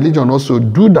other religion also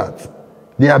do that.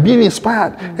 They are being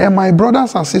inspired. And my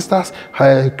brothers and sisters,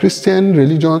 Christian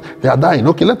religion, they are dying.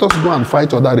 Okay, let us go and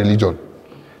fight other religion.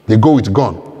 They go with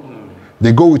gun.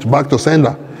 They go with back to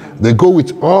sender. They go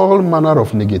with all manner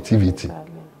of negativity.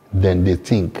 Then they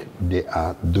think they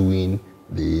are doing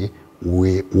the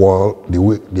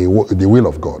will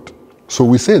of God. So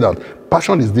we say that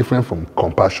passion is different from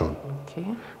compassion. Okay.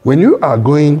 When you are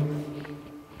going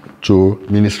to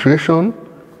ministration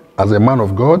as a man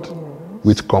of God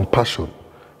with compassion,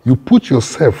 you put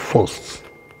yourself first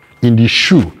in the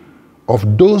shoe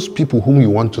of those people whom you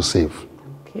want to save.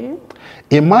 Okay.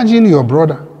 Imagine your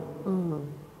brother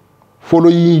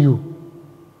following you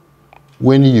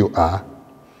when you are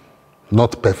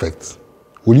not perfect.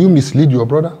 Will you mislead your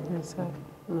brother? Yes, sir.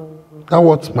 No. That's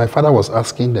what my father was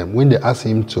asking them when they asked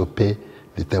him to pay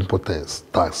the temple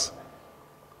tax.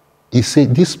 He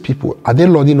said, these people, are they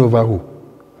lording over who?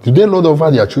 Do they lord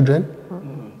over their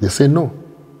children? They say no.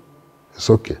 It's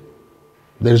okay.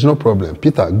 There is no problem.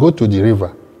 Peter, go to the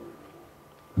river.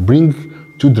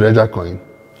 Bring 2 treasure coins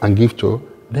and give to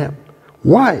them.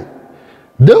 Why?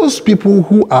 Those people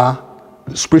who are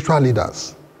spiritual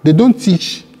leaders, They don't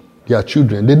teach their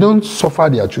children. They don't suffer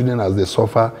their children as they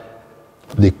suffer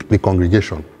the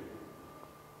congregation.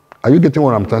 Are you getting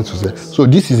what I'm trying to say? So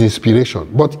this is inspiration.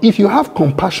 But if you have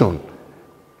compassion,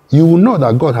 you will know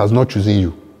that God has not chosen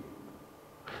you.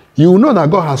 You will know that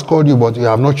God has called you, but you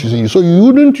have not chosen you. So you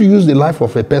wouldn't use the life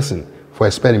of a person for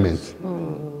experiment.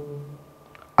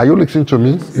 Are you listening to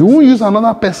me? You won't use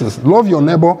another person's. Love your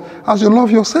neighbor as you love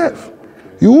yourself.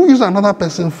 You won't use another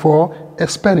person for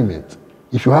experiment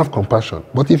if you have compassion.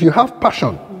 But if you have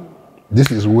passion,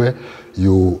 this is where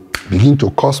you begin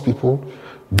to curse people,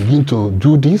 begin to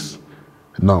do this.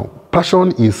 Now,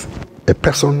 passion is a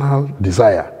personal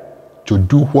desire to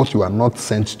do what you are not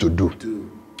sent to do.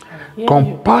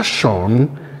 Compassion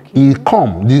is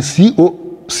the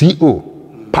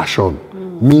C-O, passion,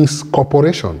 means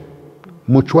cooperation,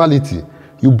 mutuality.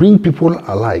 You bring people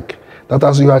alike. That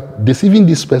as you are deceiving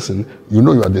this person, you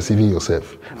know you are deceiving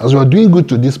yourself. As you are doing good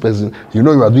to this person, you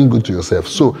know you are doing good to yourself.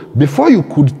 So before you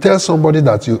could tell somebody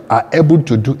that you are able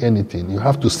to do anything, you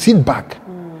have to sit back,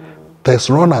 test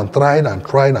run and try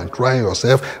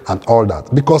yourself and all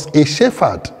that. Because a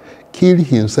shepherd killed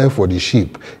himself for the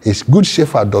sheep. A good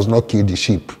shepherd does not kill the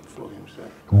sheep.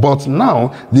 But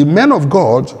now, the men of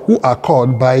God who are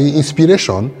called by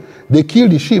inspiration, they kill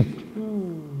the sheep.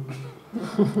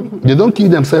 They don't kill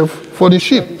themselves for the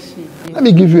sheep. Let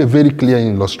me give you a very clear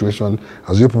illustration.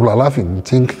 As you people are laughing, you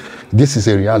think this is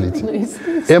a reality.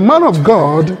 A man of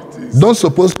God don't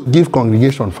supposed to give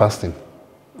congregation fasting.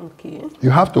 Okay. You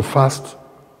have to fast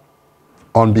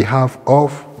on behalf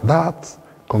of that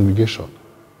congregation,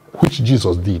 which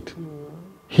Jesus did.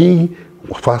 He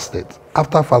fasted.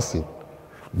 After fasting,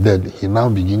 then he now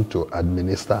began to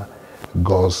administer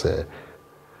God's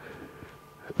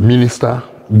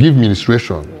give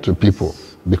ministration to people,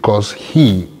 because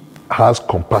he has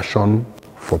compassion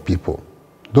for people.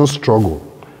 Don't struggle.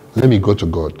 Let me go to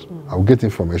God. I'll get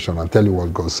information and tell you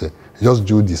what God said. Just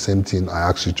do the same thing I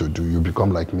ask you to do. You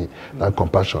become like me. That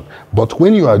compassion. But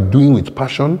when you are doing with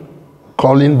passion,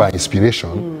 calling by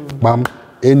inspiration, ma'am,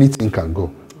 anything can go.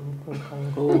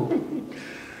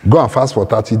 Go and fast for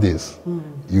 30 days.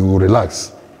 You will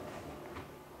relax.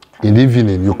 In the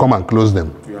evening, you come and close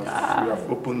them. You have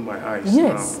opened my eyes.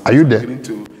 Yes. Now. Are you there? I'm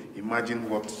beginning to imagine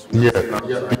what.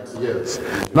 Yes.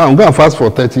 Now go and fast for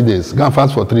 30 days. Go and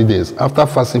fast for 3 days. After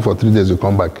fasting for 3 days, you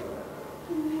come back.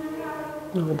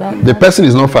 No, the person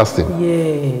is not fasting.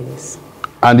 Yes.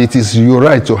 And it is your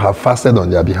right to have fasted on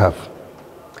their behalf.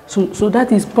 So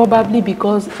that is probably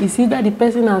because you see that the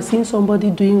person has seen somebody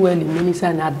doing well in ministry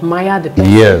and admire the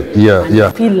person.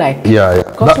 Yeah. Feel like. Yeah.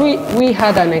 Because we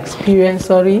had an experience,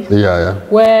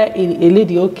 where a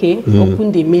lady,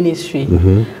 opened the ministry.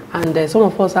 And some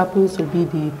of us happens to be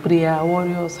the prayer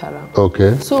warriors around.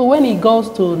 Okay. So when it goes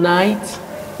to night,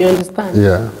 you understand?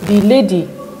 Yeah. The lady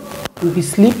will be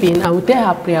sleeping and will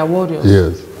tell her prayer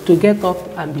warriors to get up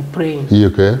and be praying.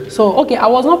 Okay. So, I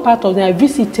was not part of them. I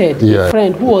visited a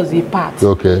friend who was a part.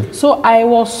 Okay. So I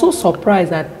was so surprised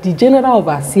that the general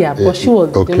overseer, because she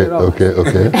was the general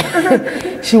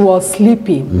overseer, she was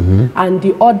sleeping, and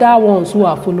the other ones who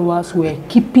are followers were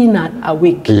keeping her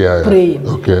awake, praying.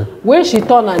 Okay. When she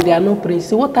turned and they are not praying, she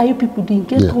said, "What are you people doing?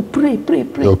 Get up, pray."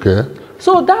 Okay.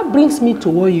 So that brings me to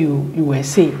what you were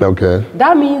saying. Okay.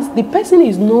 That means the person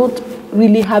is not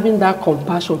really having that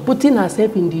compassion, putting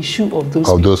herself in the shoe of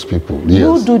those people. Yes.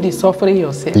 You do the suffering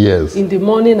yourself. Yes. In the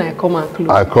morning, I come and close.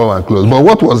 But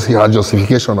what was her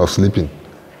justification of sleeping?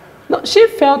 No, she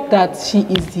felt that she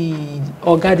is the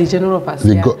the general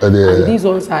overseer, and these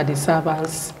ones are the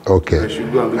servants. Okay.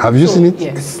 Have you seen it?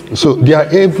 Yes. So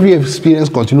every experience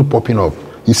continue popping up.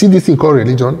 You see this thing called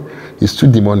religion is too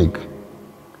demonic.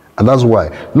 And that's why.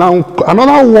 Now,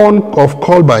 another one of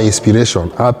call by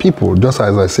inspiration are people, just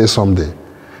as I say someday,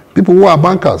 people who are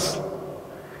bankers.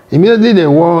 Immediately they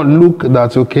want look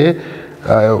that,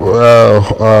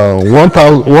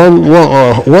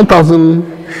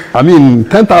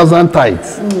 10,000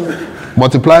 tithes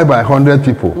multiplied by 100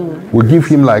 people will give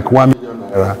him like 1 million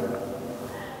naira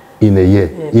in a year,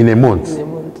 in a month.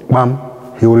 Ma'am,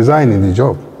 he will resign in the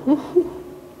job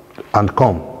and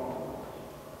come.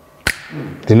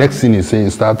 The next thing he's saying,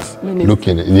 start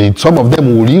looking. Some of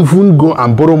them will even go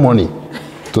and borrow money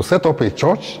to set up a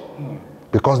church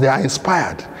because they are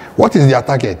inspired. What is their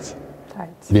target?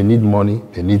 Tithes. They need money,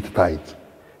 they need tithe.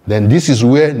 Then this is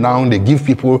where now they give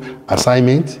people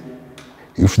assignment.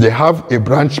 If they have a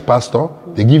branch pastor,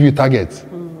 they give you targets.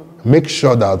 Make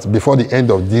sure that before the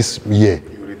end of this year,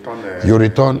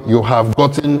 you have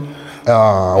gotten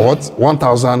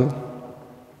 1,000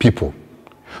 people.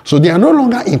 So they are no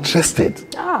longer interested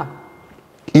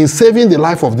in saving the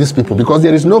life of these people because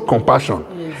there is no compassion.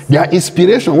 Yes. Their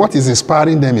inspiration, what is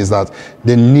inspiring them is that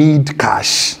they need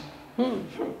cash.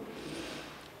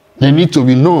 They need to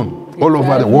be known all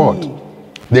over the world.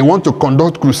 They want to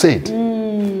conduct crusade.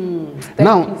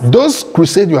 Now, those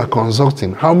crusades you are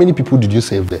conducting, how many people did you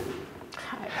save there?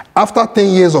 After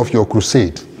 10 years of your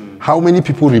crusade, how many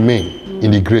people remain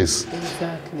in the grace?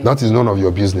 Exactly. That is none of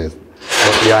your business.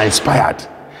 But they are inspired.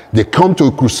 They come to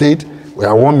a crusade, we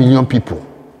are 1 million people.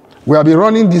 We have been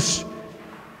running this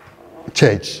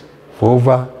church for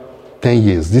over 10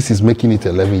 years. This is making it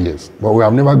 11 years. But we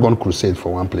have never gone crusade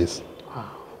for one place. Wow.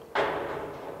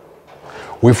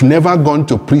 We've never gone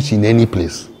to preach in any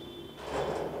place.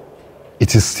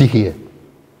 It is still here.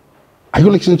 Are you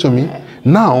listening to me?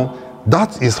 Now,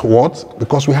 that is what?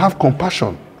 Because we have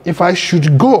compassion. If I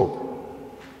should go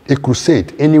a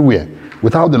crusade anywhere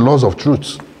without the laws of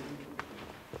truth,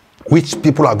 which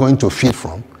people are going to feed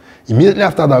from, immediately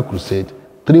after that crusade,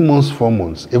 3 months, 4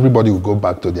 months, everybody will go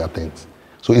back to their tents.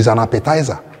 So it's an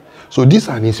appetizer. So this is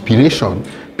an inspiration.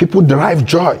 People derive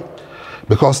joy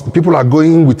because people are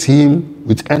going with him,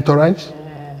 with entourage.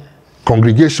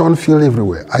 Congregation feel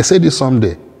everywhere. I say this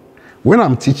someday. When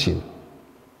I'm teaching,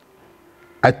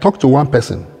 I talk to one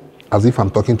person as if I'm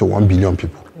talking to 1 billion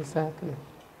people. Exactly.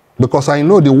 Because I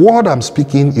know the word I'm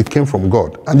speaking, it came from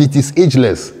God. And it is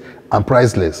ageless and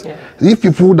priceless. Yeah. If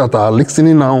people that are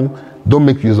listening now don't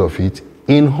make use of it,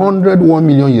 in 101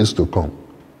 million years to come,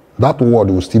 that word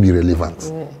will still be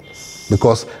relevant. Yes.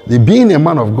 Because the being a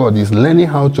man of God is learning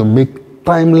how to make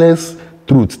timeless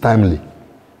truth timely.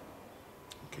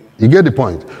 Okay. You get the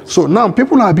point? So now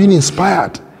people are being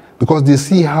inspired because they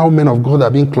see how men of God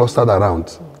are being clustered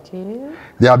around. Okay.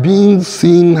 They are being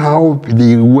seen how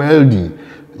the wealthy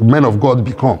men of God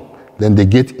become. Then they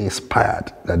get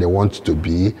inspired that they want to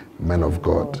be men of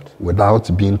God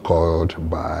without being called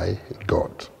by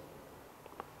God.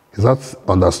 Is that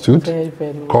understood? Very,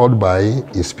 very well. Called by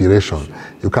inspiration.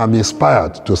 You can be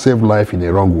inspired to save life in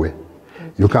a wrong way.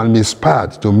 You can be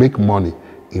inspired to make money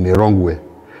in a wrong way.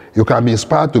 You can be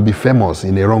inspired to be famous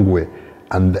in a wrong way.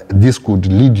 And this could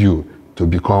lead you to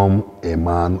become a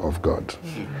man of God.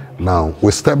 Now,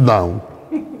 we step down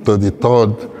to the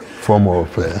third form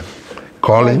of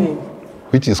calling,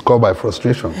 which is called by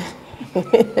frustration. I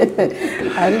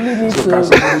really need to.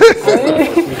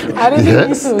 I really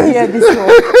need to hear this one.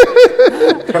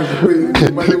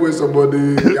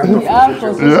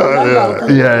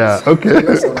 Yeah. Okay.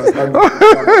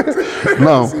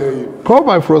 Now, called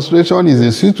by frustration is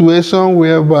a situation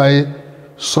whereby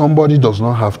somebody does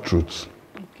not have truth.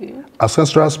 Okay.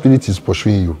 Ancestral spirit is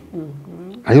pursuing you.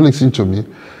 Mm-hmm. Are you listening to me?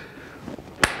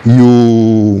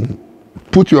 You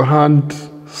put your hand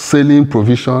selling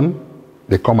provision,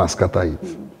 they come and scatter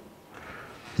it.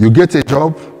 You get a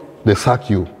job, they sack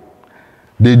you.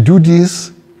 They do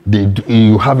this,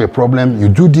 you have a problem. You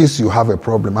do this, you have a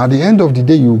problem. At the end of the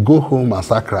day, you go home and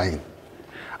start crying.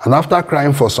 And after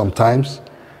crying for some time,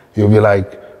 you'll be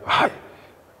like,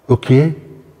 okay,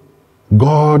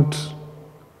 God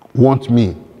wants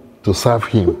me to serve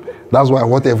him. That's why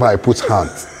whatever I put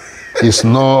hand is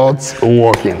not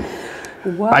working.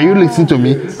 Wow. Are you listening to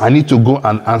me? I need to go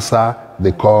and answer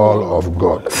the call of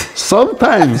God.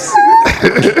 Sometimes.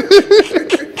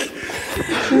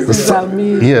 This is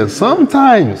amazing. Yes,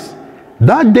 sometimes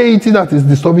that deity that is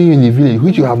disturbing you in the village,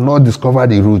 which you have not discovered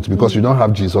the root because you don't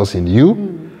have Jesus in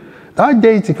you, that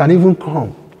deity can even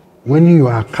come. When you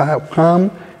are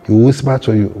calm, he will whisper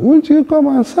to you, won't you come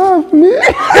and serve me?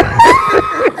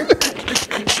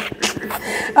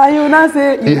 And you will not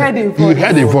say, you heard a voice. You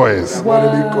heard a voice.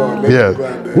 Wow. Yes.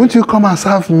 Won't you come and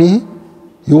serve me?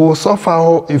 You will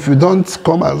suffer if you don't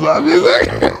come and serve me.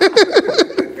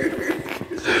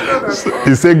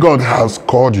 He said God has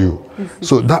called you.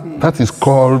 So that is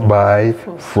called by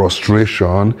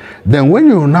frustration. Then when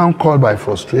you're now called by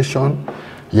frustration,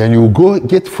 then you go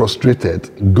get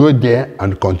frustrated, go there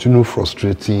and continue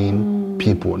frustrating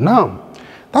people. Now,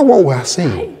 that's what we are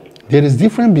saying. There is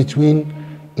difference between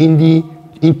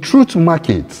in truth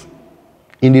market,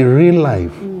 in the real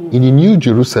life, in the New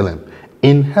Jerusalem,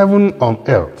 in heaven on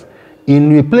earth,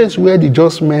 in a place where the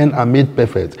just men are made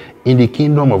perfect, in the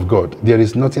kingdom of God, there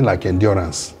is nothing like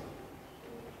endurance.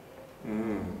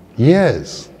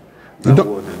 Yes.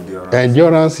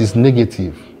 Endurance is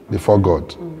negative before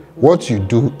God. What you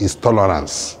do is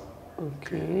tolerance.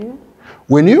 Okay.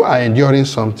 When you are enduring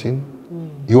something,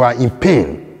 you are in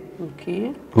pain.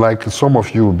 Okay. Like some of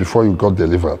you before you got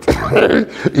delivered.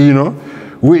 You know,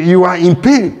 you are in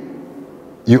pain.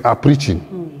 You are preaching.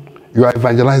 You are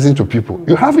evangelizing to people.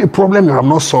 You have a problem you have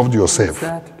not solved yourself.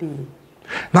 Exactly.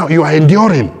 Now you are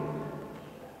enduring,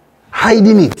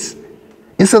 hiding it.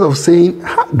 Instead of saying,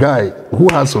 guy who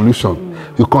has solution,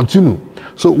 you continue.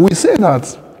 So we say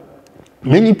that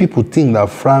many people think that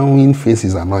frowning face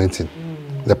is anointing.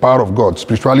 The power of God.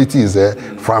 Spirituality is a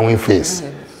frowning face.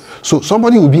 So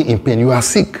somebody will be in pain. You are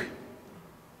sick.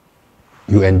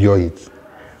 You endure it.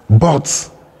 But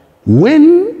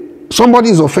when somebody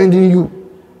is offending you,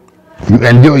 you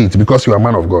endure it because you are a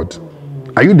man of God.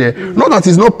 Are you there? Not that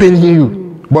it's not paining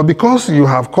you, but because you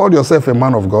have called yourself a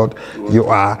man of God, you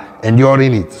are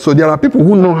enduring it. So there are people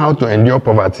who know how to endure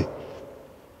poverty,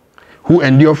 who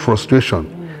endure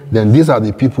frustration. Then these are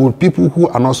the people who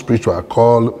are not spiritual are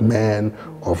called men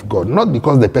of God. Not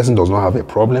because the person does not have a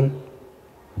problem,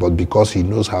 but because he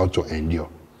knows how to endure.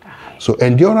 So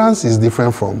endurance is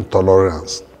different from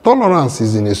tolerance. Tolerance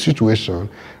is in a situation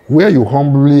where you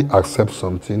humbly accept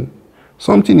something.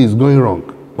 Something is going wrong,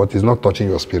 but it's not touching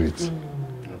your spirit.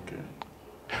 Okay.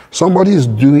 Somebody is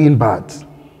doing bad,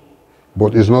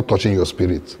 but it's not touching your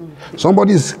spirit.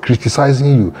 Somebody is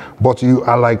criticizing you, but you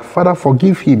are like, Father,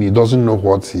 forgive him. He doesn't know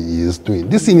what he is doing.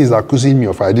 This thing is accusing me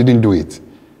of I didn't do it.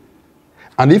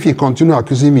 And if he continues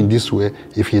accusing me in this way,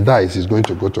 if he dies, he's going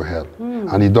to go to hell.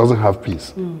 And he doesn't have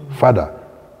peace. Father,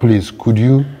 please, could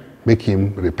you make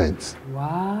him repent?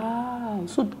 Wow.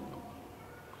 So,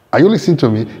 are you listening to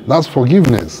me? That's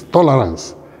forgiveness,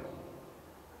 tolerance.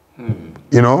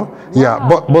 You know? Wow. Yeah,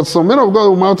 but some men of God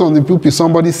will mount on the pulpit,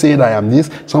 somebody said I am this,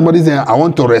 somebody said I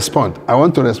want to respond. I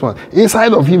want to respond.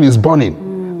 Inside of him is burning.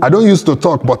 I don't used to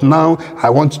talk, but now I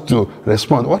want to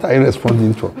respond. What are you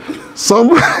responding for?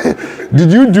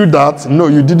 Did you do that? No,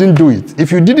 you didn't do it.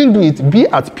 If you didn't do it, be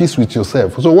at peace with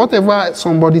yourself. So whatever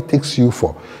somebody takes you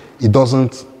for, it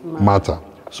doesn't matter.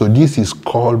 So this is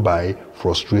called by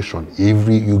frustration.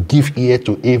 You give ear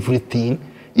to everything,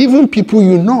 even people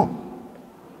you know,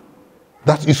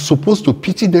 that you're supposed to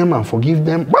pity them and forgive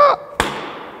them.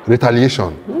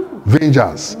 Retaliation,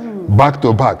 vengeance, back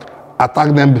to back.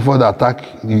 Attack them before they attack.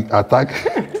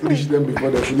 Finish them before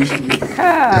they finish you.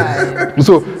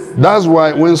 So that's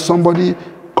why when somebody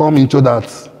come into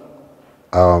that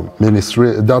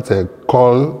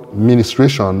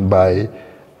ministration by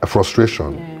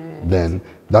frustration, then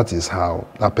that is how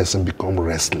that person becomes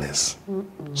restless.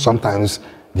 Sometimes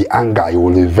the anger, you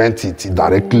will invent it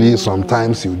directly.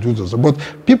 Sometimes you do this. But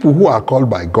people who are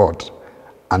called by God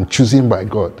and choosing by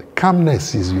God,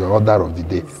 calmness is your order of the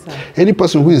day. Any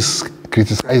person who is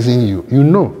criticizing you, you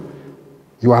know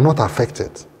you are not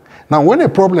affected. Now, when a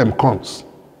problem comes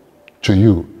to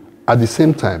you, at the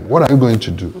same time, what are you going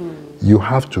to do? You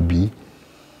have to be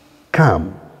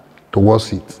calm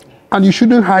towards it. And you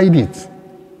shouldn't hide it.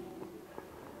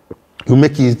 You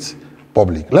make it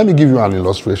public. Let me give you an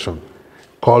illustration.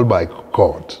 Called by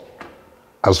God,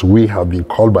 as we have been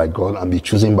called by God and be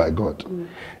chosen by God.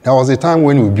 There was a time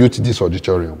when we built this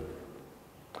auditorium.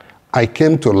 I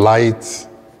came to light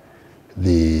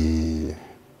the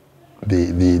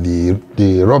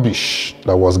rubbish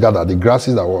that was gathered, the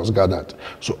grasses that was gathered.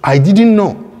 So I didn't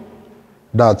know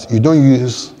that you don't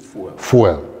use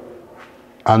fuel.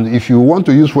 And if you want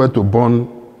to use fuel to burn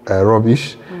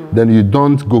rubbish, then you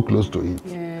don't go close to it.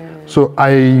 Yeah. So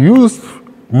I used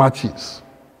matches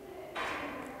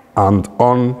and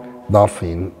on that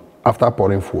thing after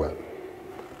pouring fuel.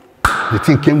 The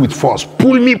thing came with force,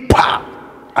 pull me, pa!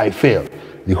 I fell.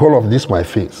 The whole of this, my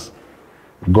face,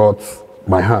 got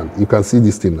my hand. You can see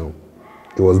this thing now.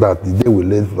 It was that the day we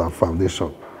laid that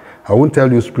foundation. I won't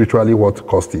tell you spiritually what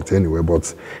caused it anyway,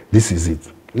 but this is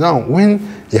it. Now,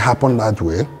 when it happened that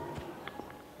way,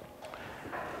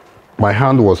 my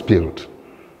hand was peeled.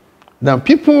 Now,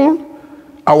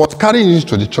 I was carrying it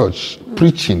to the church,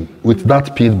 preaching with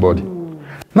that peeled body.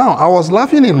 Now, I was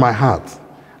laughing in my heart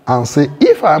and say,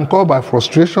 if I am called by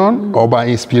frustration or by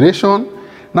inspiration,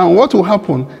 now what will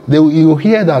happen? You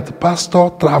hear that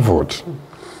pastor traveled.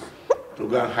 To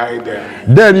go and hide there.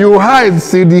 Then you hide,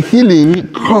 see the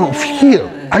healing, come, heal.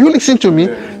 Are you listening to me?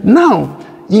 Yeah.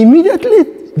 Now,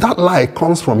 immediately that lie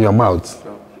comes from your mouth.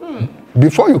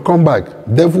 Before you come back,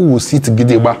 devil will sit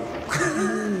gideba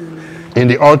in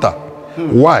the altar.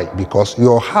 Why? Because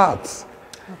your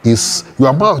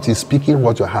mouth is speaking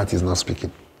what your heart is not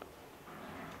speaking.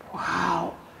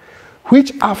 Wow.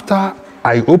 Which after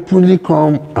I openly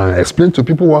come and explain to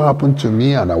people what happened to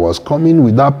me, and I was coming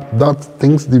with that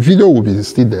things, the video will be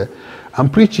still there. I'm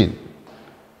preaching.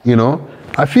 You know,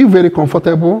 I feel very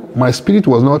comfortable. My spirit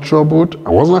was not troubled.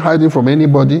 I wasn't hiding from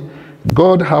anybody.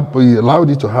 God allowed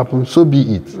it to happen, so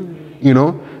be it. You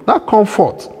know, that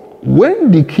comfort.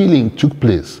 When the killing took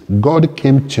place, God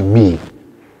came to me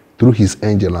through his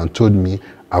angel and told me,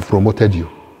 I've promoted you.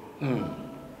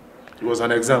 It was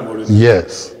an exam already.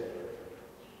 Yes.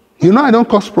 You know, I don't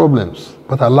cause problems,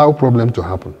 but allow problems to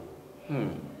happen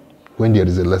when there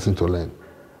is a lesson to learn.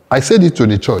 I said it to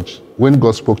the church when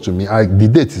God spoke to me. The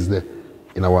date is there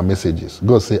in our messages.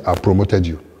 God said, I promoted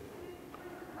you.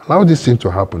 Allow this thing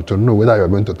to happen to know whether you're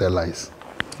going to tell lies.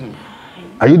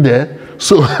 Are you there?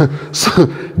 So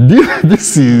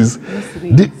this is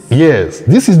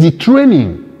the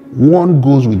training one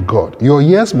goes with God. Your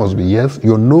yes must be yes,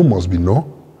 your no must be no.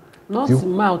 Not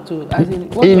mouth, as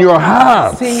in your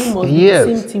heart. Saying must yes.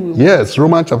 be the same thing Yes,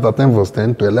 Romans chapter 10, verse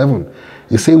 10 to 11.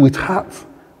 You say with heart,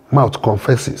 mouth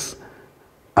confesses,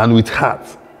 and with heart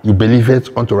you believe it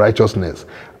unto righteousness.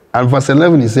 And verse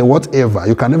 11 is saying, whatever,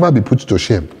 you can never be put to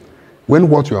shame. When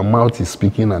what your mouth is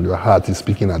speaking and your heart is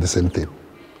speaking are the same thing,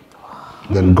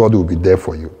 then God will be there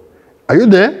for you. Are you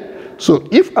there? So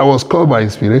if I was called by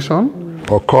inspiration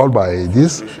or called by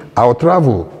this, I'll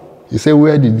travel. You say,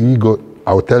 where did he go?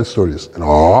 I'll tell stories.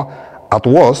 Or at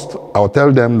worst, I'll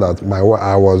tell them that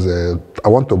I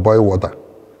want to boil water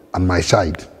and my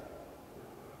child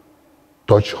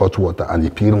touch hot water and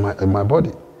it peeled my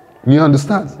body. You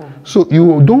understand? So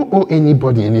you don't owe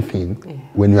anybody anything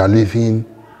when you are living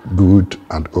good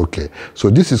and okay. So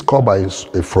this is called by a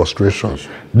frustration.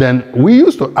 Then we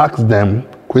used to ask them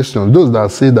questions, those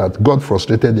that say that God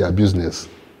frustrated their business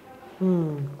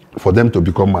for them to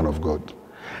become man of God.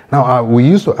 Now we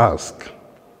used to ask,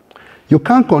 you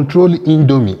can't control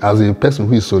Indomie as a person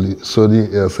who is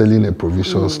selling a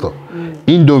provision store.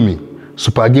 Indomie,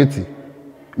 spaghetti.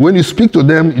 When you speak to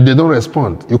them, they don't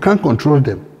respond. You can't control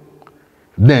them.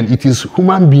 Then it is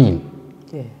human being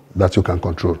that you can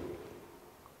control.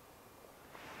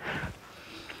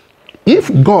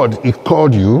 If God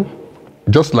called you,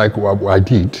 just like what I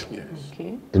did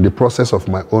in the process of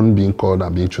my own being called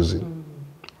and being chosen,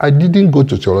 I didn't go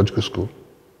to theological school.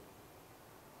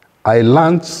 I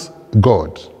learned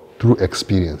God through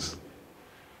experience.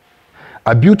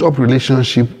 I built up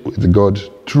relationship with God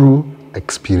through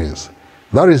experience.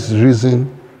 That is the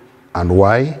reason and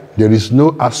why there is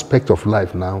no aspect of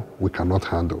life now we cannot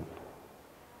handle.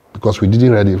 Because we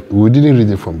didn't read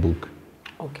it from book.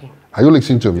 Okay. Are you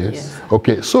listening to me? Yes.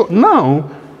 Okay, so now,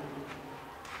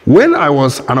 when I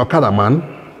was an Okada man,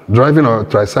 driving a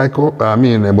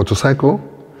motorcycle,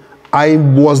 I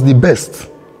was the best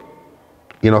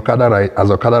in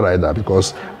as Okada rider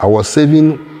because I was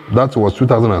saving, that was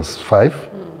 2005,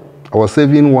 I was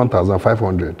saving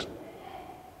 1,500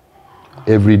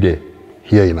 every day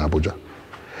here in Abuja.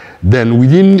 Then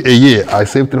within a year, I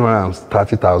saved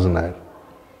 330,000 naira.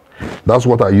 That's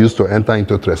what I used to enter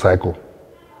into Tricycle.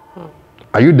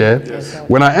 Are you there? Yes, sir.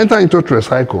 When I entered into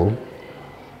Tricycle,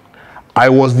 I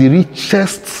was the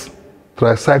richest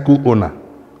Tricycle owner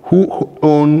who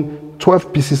owned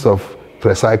 12 pieces of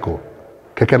Tricycle,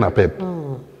 Keke Napep.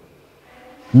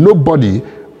 Nobody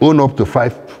owned up to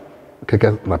 5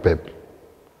 Keke Napep.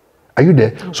 Are you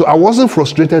there? So I wasn't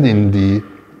frustrated in the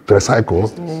Tricycle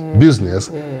business.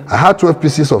 Yeah. I had 12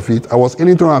 pieces of it. I was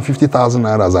earning 250,000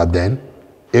 naira as at then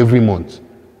every month.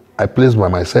 I placed by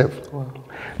myself. Wow.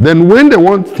 Then when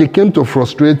they came to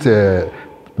frustrate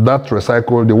that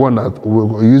Tricycle, the one that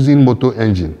were using motor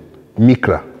engine,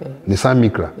 Micra, Nissan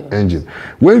Micra engine.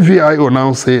 When VIO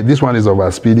now say this one is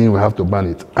overspeeding, we have to ban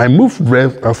it. I moved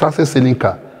I started selling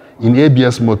car in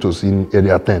ABS Motors in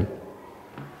Area 10.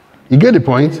 You get the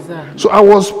point? Exactly. So I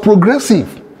was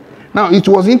progressive. Now it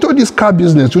was into this car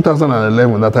business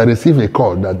 2011 that I received a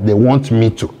call that they want me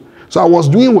to. So I was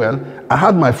doing well. I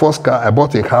had my first car, I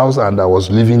bought a house and I was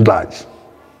living large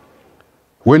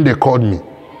when they called me.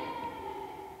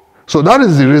 So that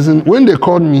is the reason when they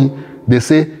called me, they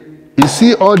say, you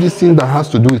see all these things that has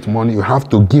to do with money, you have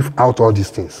to give out all these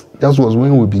things. That was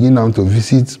when we began now to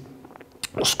visit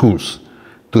schools,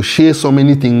 to share so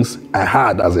many things I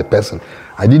had as a person.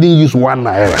 I didn't use 1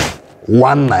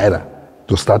 naira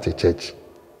to start a church.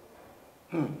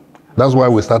 That's why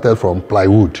we started from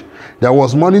plywood. There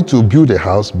was money to build a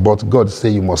house, but God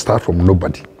said you must start from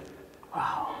nobody.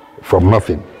 Wow. From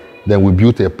nothing. Then we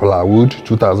built a plywood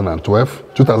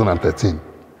 2013.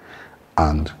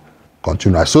 And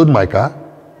continue. I sold my car,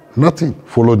 nothing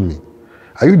followed me.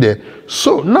 Are you there?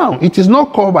 So now it is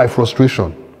not called by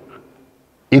frustration.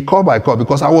 It called by call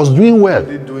because I was doing well,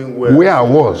 where I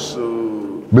was.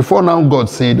 So before now God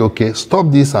said, okay, stop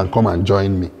this and come and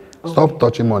join me. Okay. Stop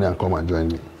touching money and come and join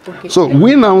me. Okay. So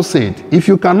we now said, if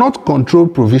you cannot control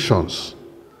provisions,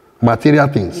 material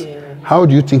things, how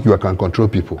do you think you can control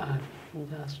people?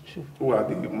 That's true.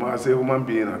 Human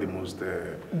beings are the most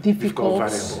difficult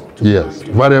variable. Yes,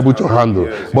 variable to handle.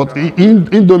 Yes, but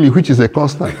Indomie, which is a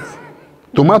constant,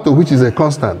 tomato, which is a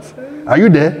constant, are you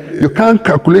there? You can't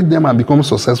calculate them and become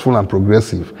successful and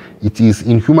progressive. It is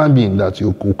in human being that you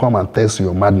will come and test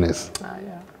your madness.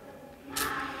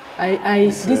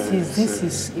 This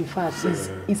is in fact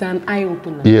is an eye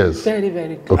opener. Yes. Very,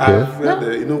 very clear. Okay. I've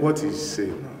heard, you know what he's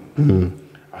saying.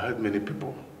 I heard many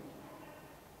people.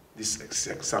 This is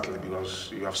exactly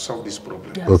because you have solved this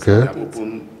problem. Yes. Okay. You have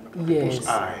opened people's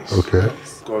eyes. Okay.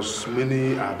 Because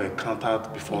many have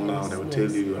encountered before now. They will tell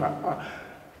you,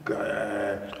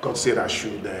 God said I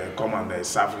should come and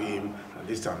serve Him.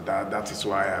 This and that. That is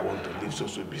why I want to leave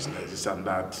social business. This and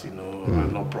that. You know,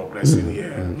 I'm not progressing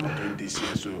here. I'm not doing this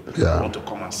here. So I want to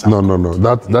come and serve. No.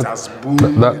 That's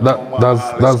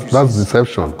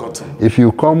deception. If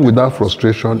you come with that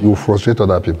frustration, you frustrate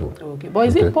other people. Okay, but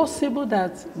is it possible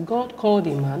that God called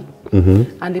a man,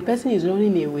 and the person is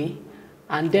running away,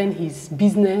 and then his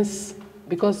business?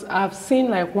 Because I've seen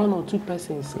like 1 or 2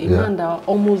 persons, a man that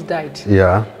almost died.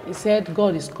 Yeah. He said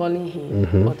God is calling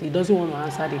him, but he doesn't want to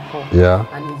answer the call. Yeah.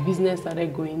 And his business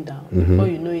started going down. Before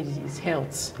you know it, his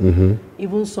health.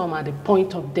 Even some at the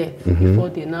point of death before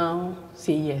they now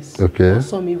say yes. Okay. Or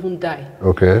some even die.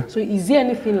 Okay. So is there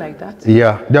anything like that?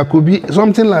 Yeah, there could be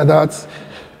something like that.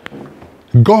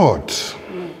 God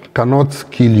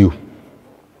cannot kill you.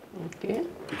 Okay.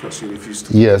 Because you refuse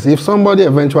to. Yes, if somebody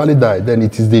eventually died, then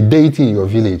it is the deity in your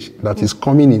village that is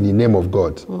coming in the name of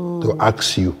God to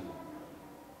ask you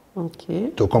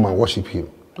to come and worship Him.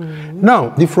 Now,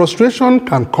 the frustration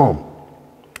can come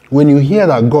when you hear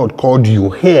that God called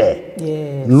you here,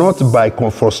 not by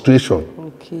frustration.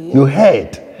 Okay. You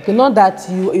heard. Okay, not that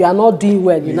you are not doing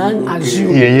well, you now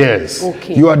assume. Yes.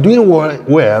 Okay. You are doing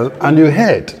well and you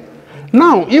heard.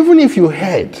 Now, even if you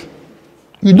heard,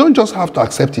 you don't just have to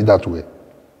accept it that way.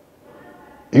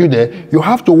 You there? You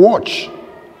have to watch.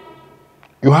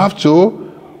 You have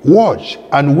to watch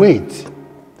and wait.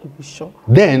 To be sure.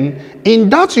 Then, in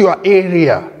that your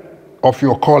area of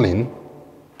your calling,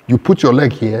 you put your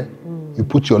leg here, you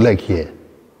put your leg here.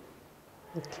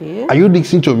 Okay. Are you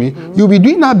listening to me? You'll be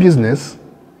doing that business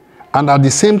and at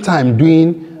the same time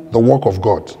doing the work of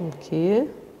God. Okay.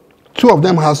 2 of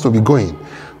them has to be going.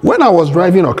 When I was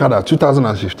driving Okada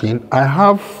 2015, I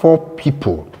have 4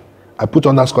 people I put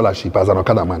on that scholarship as an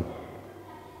Okada man.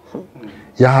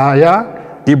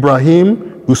 Yahaya,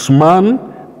 Ibrahim, Usman,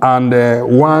 and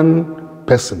 1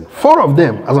 person. 4 of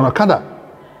them as an Okada.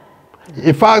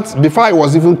 In fact, before I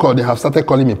was even called, they have started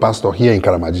calling me pastor here in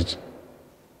Karamajit.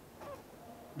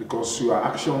 Because your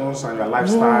actions and your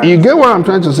lifestyle. You get what I'm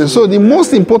trying to say? So the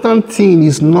most important thing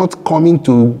is not coming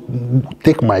to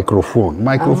take microphone.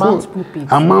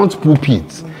 And mount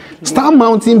pulpit. Start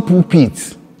mounting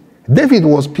pulpit. David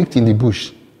was picked in the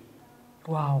bush.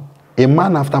 Wow. A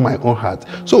man after my own heart.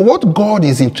 So what God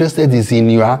is interested is in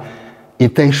your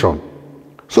intention.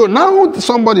 So now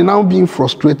somebody now being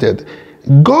frustrated.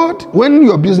 God, when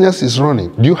your business is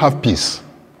running, do you have peace?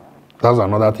 That's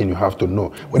another thing you have to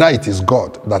know. Whether it is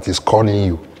God that is calling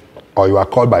you or you are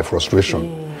called by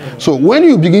frustration. So when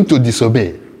you begin to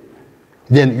disobey,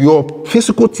 then your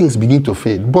physical things begin to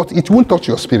fade, but it won't touch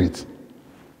your spirit.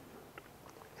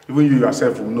 Even you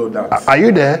yourself will know that. Are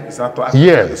you there?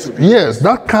 Yes,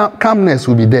 that calmness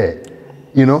will be there.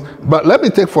 You know, but let me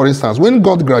take for instance, when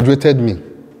God graduated me,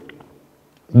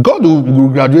 God will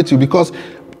graduate you because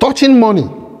touching money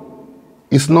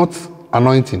is not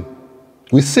anointing.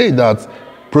 We say that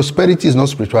prosperity is not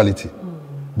spirituality,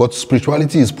 but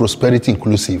spirituality is prosperity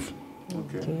inclusive.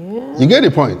 Okay. You get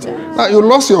the point? Now, you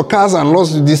lost your cars and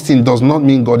lost this thing does not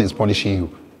mean God is punishing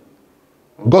you.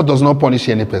 God does not punish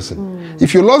any person.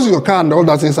 If you lost your car and all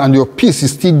that things and your peace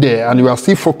is still there and you are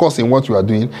still focused in what you are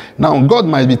doing, now God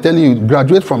might be telling you,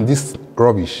 graduate from this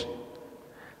rubbish.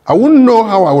 I wouldn't know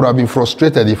how I would have been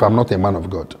frustrated if I'm not a man of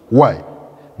God. Why?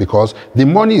 Because the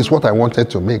money is what I wanted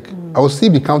to make. I will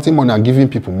still be counting money and giving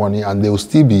people money and they will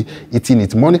still be eating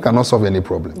it. Money cannot solve any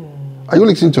problem. Are you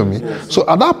listening to me? Yes. So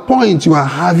at that point, you are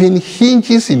having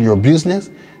hinges in your business.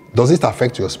 Does it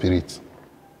affect your spirit?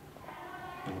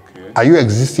 Okay. Are you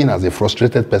existing as a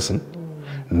frustrated person?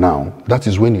 Now, that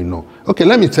is when you know. Okay,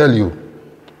 let me tell you.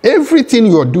 Everything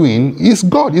you're doing is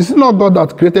God. Is it not God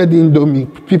that created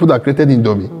Indomie, people that created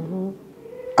Indomie?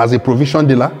 As a provision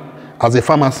dealer, as a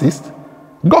pharmacist?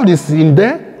 God is in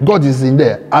there, God is in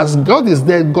there. As God is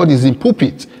there, God is in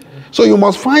pulpit. So you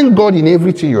must find God in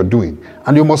everything you're doing.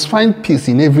 And you must find peace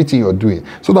in everything you're doing.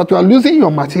 So that you are losing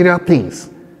your material things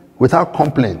without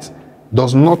complaint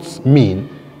does not mean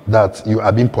that you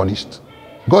are being punished.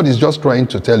 God is just trying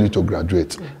to tell you to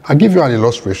graduate. I'll give you an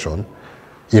illustration.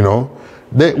 You know,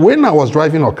 when I was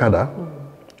driving Okada,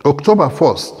 October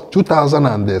 1st,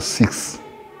 2006,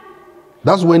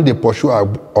 that's when they pursue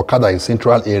Okada in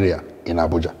central area in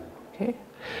Abuja. Okay.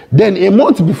 Then a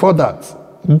month before that,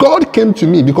 God came to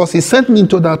me because he sent me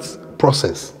into that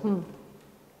process.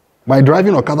 My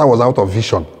driving Okada was out of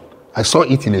vision. I saw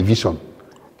it in a vision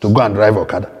to go and drive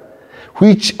Okada,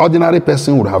 which ordinary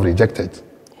person would have rejected,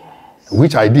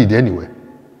 which I did anyway.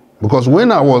 Because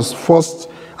when I was first,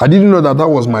 I didn't know that that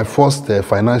was my first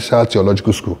financial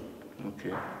theological school.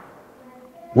 Okay.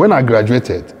 When I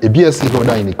graduated, a BSc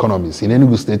holder in economics in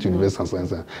Enugu State University of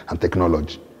Science and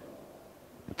Technology.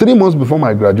 3 months before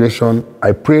my graduation,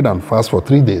 I prayed and fasted for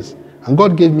 3 days. And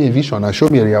God gave me a vision and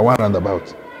showed me Area 1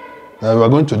 roundabout. We were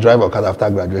going to drive Okada after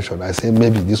graduation. I said,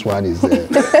 maybe this one is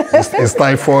a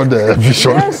typhoid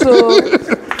vision. Yeah, so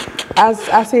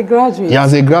as a graduate. Yeah,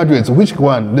 as a graduate, which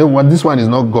one? This one is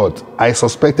not God. I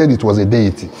suspected it was a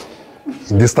deity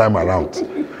this time around.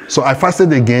 So I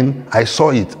fasted again. I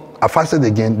saw it. I fasted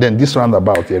again. Then this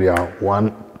roundabout, Area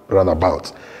 1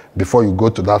 roundabout, before you go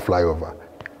to that flyover,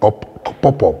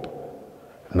 pop up.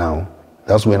 Now,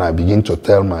 that's when I begin to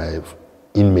tell my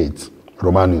inmate,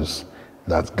 Romanus,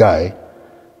 that guy,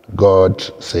 God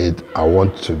said, I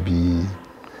want to be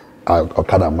an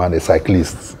Okada man, a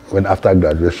cyclist, when after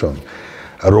graduation.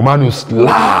 Romanus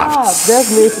laughed.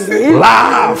 Definitely.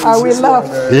 Laughed. I will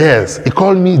laugh. Yes. He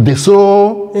called me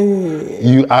Deso.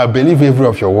 I believe every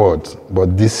of your words,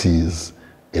 but this is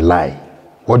a lie.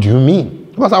 What do you mean?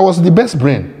 Because I was the best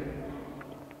brain.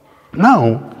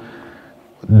 Now,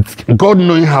 God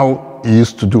knowing how he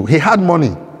used to do. He had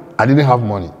money. I didn't have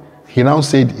money. He now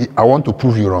said, I want to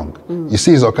prove you wrong. You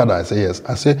see his Okada? I say, yes.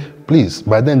 I say, please.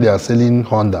 By then they are selling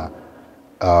Honda,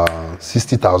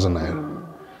 60,000 naira.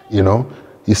 You know?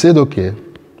 He said, okay.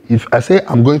 If I say,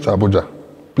 I'm going to Abuja,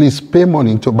 please pay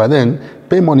money into, by then,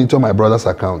 pay money into my brother's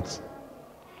account.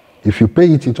 If you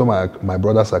pay it into my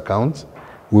brother's account,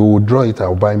 we will draw it,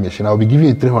 I'll buy a machine. I'll be giving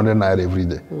you 300 naira every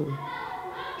day.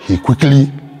 He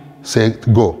quickly said,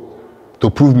 go, to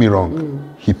prove me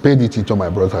wrong. He paid it into my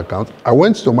brother's account. I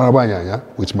went to Maraba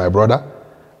Nyanya with my brother,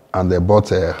 and they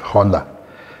bought a Honda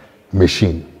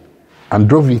machine and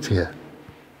drove it here.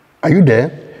 Are you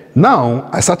there? Now,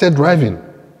 I started riding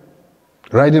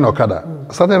Okada.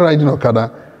 I started riding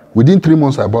Okada. Within 3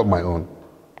 months, I bought my own.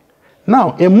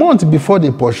 Now, a month before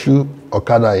they pursue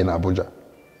Okada in Abuja,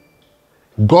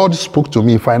 God spoke to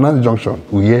me in Finance Junction.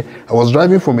 I was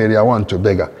driving from Area 1 to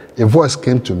Bega. A voice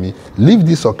came to me, leave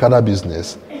this Okada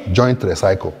business, join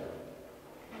Tricycle.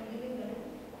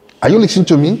 Are you listening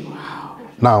to me?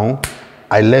 Now,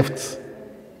 I left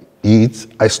it.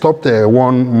 I stopped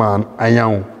one man,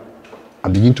 Anyang,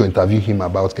 and began to interview him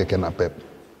about Keke Napep.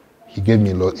 He gave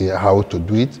me how to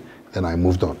do it, then I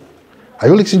moved on. Are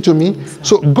you listening to me?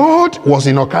 So God was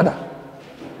in Okada.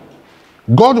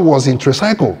 God was in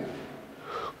Tricycle.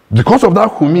 Because of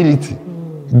that humility,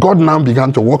 God now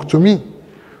began to walk to me.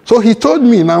 So he told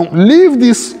me, now leave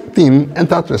this thing,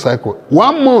 enter Tricycle.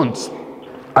 1 month,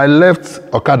 I left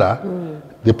Okada,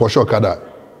 the Porsche Okada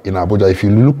in Abuja. If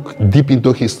you look deep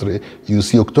into history, you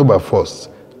see October 1st,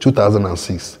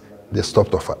 2006, they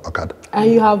stopped Okada.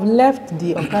 And you have left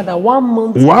the Okada 1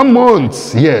 month? 1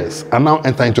 month, yes, and now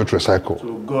enter into Tricycle.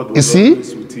 So God you see,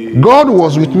 God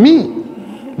was with me.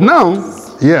 Now,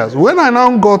 yes, when I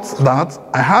now got that,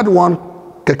 I had one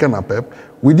Keke Napep.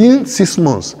 Within 6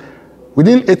 months,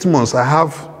 within 8 months, I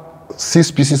have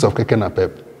 6 pieces of Keke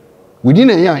Napep. Within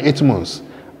a year and 8 months,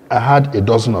 I had a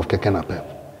dozen of Keke Napep.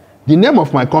 The name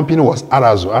of my company was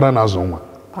Arazo, Ara Nazonwa.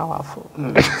 Powerful.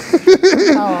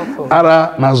 Powerful.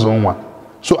 Ara Nazonwa.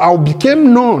 So I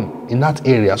became known in that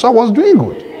area. So I was doing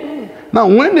good. Now,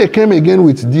 when they came again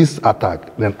with this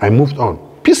attack, then I moved on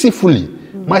peacefully.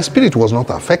 My spirit was not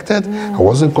affected. I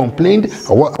wasn't complaining.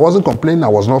 I wasn't complaining. I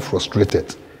was not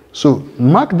frustrated. So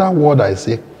mark that word I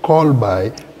say, called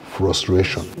by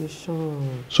frustration.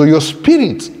 So your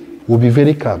spirit will be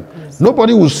very calm.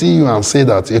 Nobody will see you and say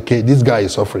that, okay, this guy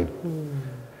is suffering.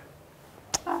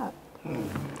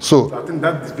 So I think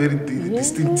that is very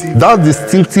distinctive. That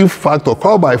distinctive factor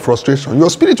called by frustration. Your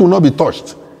spirit will not be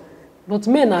touched. But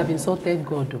men have insulted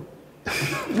God, though.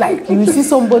 Like you see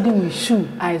somebody with shoe,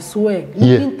 I swear,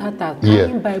 looking tattered,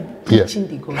 carrying Bible, preaching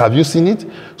the God. Have you seen it?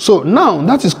 So now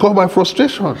that is called by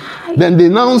frustration. Then they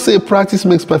now say practice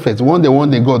makes perfect. One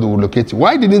day God will locate you.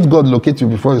 Why didn't God locate you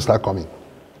before you start coming?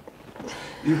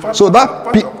 Fact, so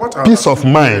that peace of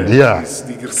mind, is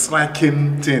the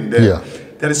striking thing there. Yeah.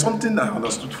 There is something I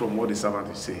understood from what the servant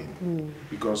is saying.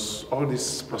 Because all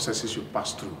these processes you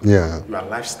pass through, your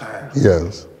lifestyle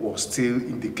was still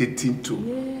indicating to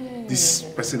this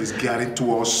person is gearing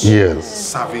towards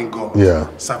serving God.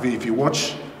 Serving, if you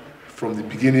watch from the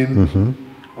beginning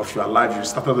of your life, you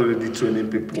started already training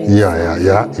people.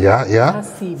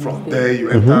 From there you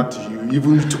entered, you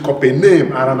even took up a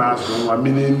name, Arana Azonwa,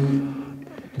 meaning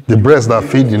The breast that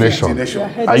feed the nation.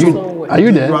 Are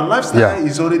you there? Your lifestyle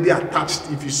is already attached.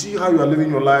 If you see how you are living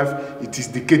your life, it is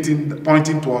dictating,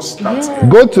 pointing towards that.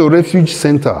 Go to refuge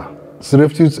center.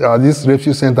 This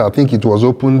refuge center, I think it was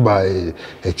opened by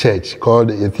a church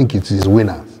called, I think it is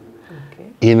Winners,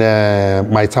 in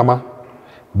Maitama,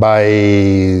 by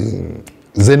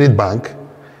Zenith Bank,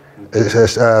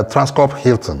 Transcorp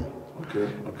Hilton.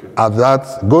 At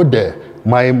that, go there.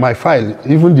 My file,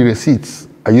 even the receipts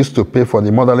I used to pay for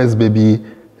the motherless baby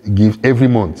gift every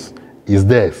month is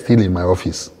there, still in my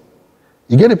office.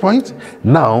 You get the point?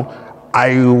 Now,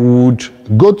 I would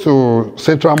go to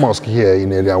Central Mosque here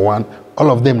in Area 1.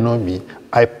 All of them know me.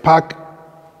 I pack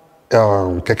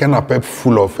keke napep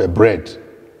full of bread,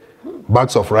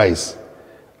 bags of rice.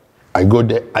 I go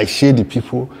there. I share the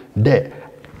people there.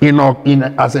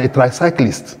 As a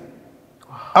tricyclist,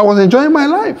 I was enjoying my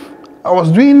life. I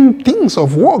was doing things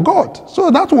of God.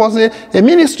 So that was a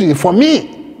ministry for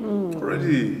me.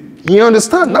 Already. You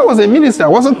understand? That was a ministry. I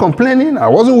wasn't complaining. I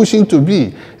wasn't wishing to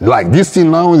be. Like this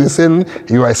thing now, they say,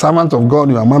 you are a servant of God,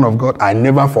 you are a man of God. I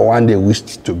never for one day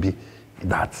wished to be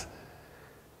that.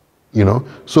 You know?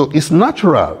 So it's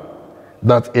natural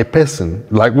that a person,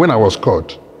 like when I was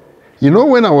called,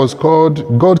 when I was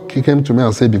called, God came to me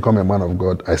and said, become a man of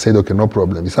God. I said, okay, no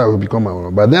problem. He said, I will become a man of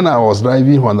God. But then I was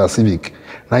driving Honda Civic,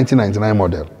 1999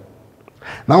 model.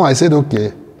 Now I said,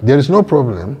 okay, there is no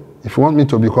problem if you want me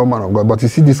to become man of God, but you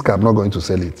see this car, I'm not going to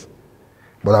sell it.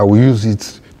 But I will use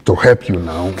it to help you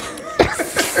now.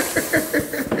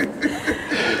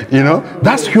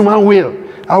 That's human will.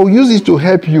 I will use it to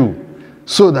help you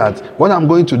so that what I'm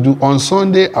going to do on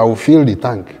Sunday, I will fill the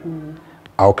tank.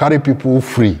 I'll carry people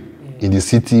free in the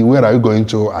city. Where are you going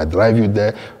to? I drive you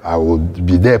there. I will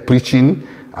be there preaching.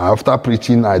 After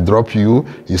preaching, I drop you.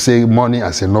 You say money.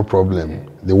 I say no problem.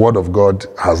 The word of God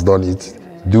has done it.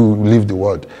 Do live the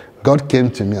word. God came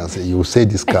to me and said, you will say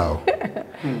this cow.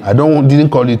 I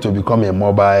didn't call you to become a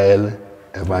mobile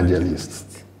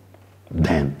evangelist.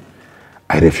 Then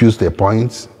I refused the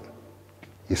points.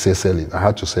 He said, sell it. I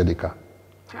had to sell the car.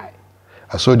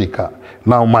 I sold the car.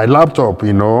 Now my laptop,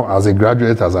 as a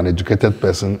graduate, as an educated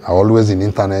person, I always in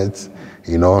internet,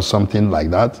 something like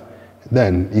that.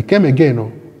 Then he came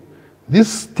again.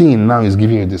 This thing now is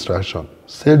giving you distraction.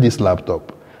 Sell this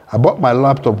laptop. I bought my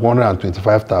laptop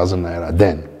 125,000 naira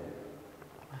then.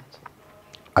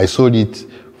 I sold it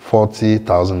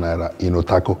 40,000 naira in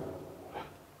Otako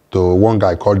to one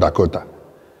guy called Dakota.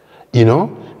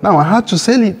 Now I had to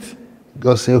sell it.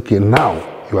 God said, okay, now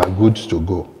you are good to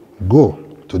go. Go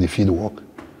to the field work.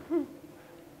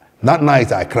 That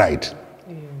night I cried.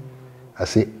 I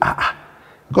said,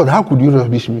 God, how could you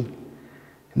rubbish me?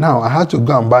 Now I had to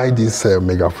go and buy this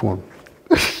megaphone.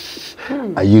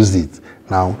 I used it.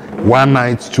 Now, 1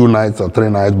 night, 2 nights, or 3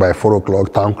 nights, by 4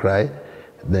 o'clock, town cry.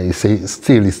 Then you say, it's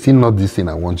still not this thing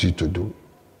I want you to do.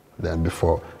 Then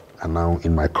before, and now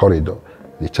in my corridor,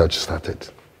 the church started.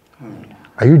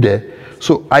 Are you there?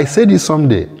 So I said this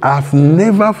someday. I've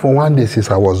never for one day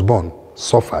since I was born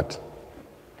suffered.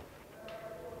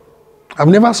 I've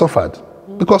never suffered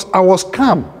because I was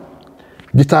calm,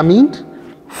 determined,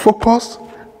 focused,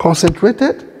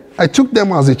 concentrated. I took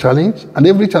them as a challenge, and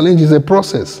every challenge is a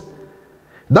process.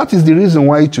 That is the reason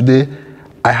why today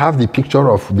I have the picture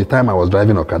of the time I was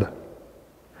driving Okada.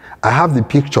 I have the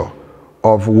picture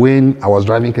of when I was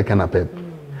driving Keke Napep.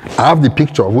 I have the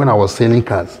picture of when I was selling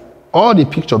cars. All the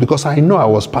picture, because I know I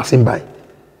was passing by.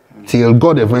 Till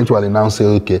God eventually now say,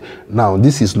 okay, now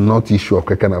this is not issue of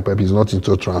Keke Napep, it's not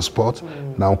into transport.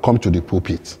 Now come to the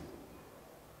pulpit.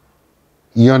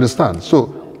 You understand?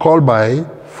 So, called by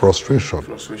frustration.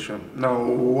 Now,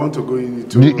 we want to go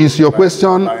into... Is your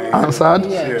question answered?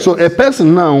 Yes. So, a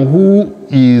person now who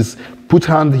is put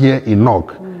hand here in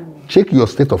knock, check your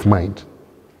state of mind.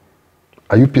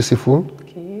 Are you peaceful?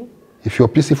 Okay. If you're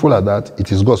peaceful at that,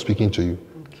 it is God speaking to you.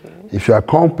 Okay. If you are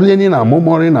complaining and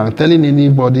murmuring and telling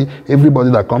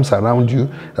everybody that comes around you,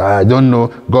 I don't know,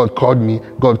 God called me.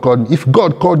 If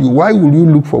God called you, why will you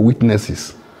look for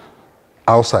witnesses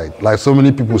outside? Like so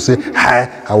many people say,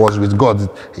 I was with God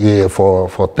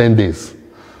for 10 days.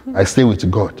 I stay with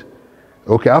God.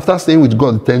 Okay, after staying with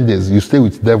God 10 days, you stay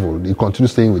with the devil. You continue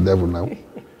staying with the devil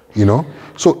now.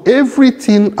 So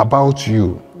everything about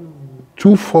you,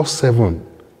 24/7,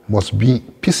 must be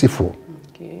peaceful.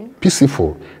 Okay.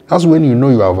 Peaceful. That's when you know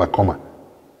you are overcomer.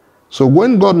 So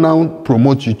when God now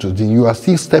promotes you to the, you are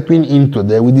still stepping into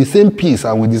there with the same peace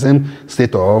and with the same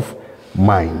state of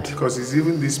mind. Because it's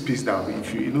even this peace now,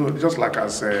 if you just like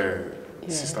as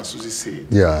Sister Susie said.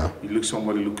 Yeah. You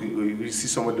see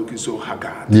somebody looking so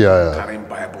haggard, carrying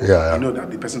Bible. Yeah. You know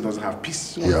that the person doesn't have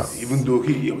peace. Yeah. Even though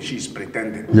he or she is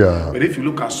pretending. Yeah. But if you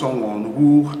look at someone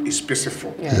who is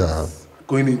peaceful,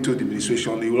 going into the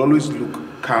administration, he will always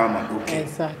look calm and okay.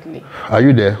 Exactly. Are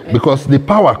you there? Because the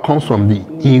power comes from the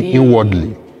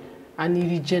inwardly. And it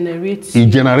regenerates. It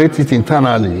generates it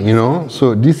internally, you know.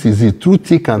 So this is it. Through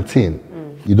thick and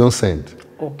thin. You don't send.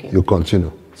 Okay. You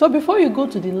continue. So before you go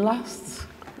to the last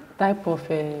type of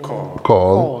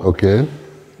call, okay.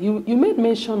 You made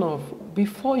mention of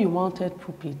before you mounted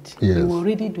pulpit, you were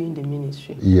already doing the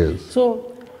ministry. Yes.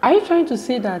 So are you trying to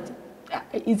say that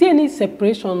is there any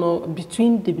separation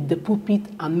between the pulpit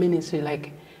and ministry?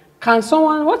 Like, can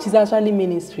someone, what is actually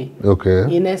ministry?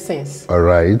 Okay. In essence. All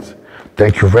right.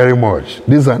 Thank you very much.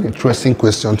 This is an interesting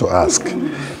question to ask.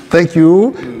 Thank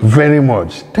you very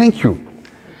much. Thank you.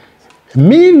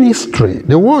 Ministry,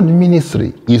 the word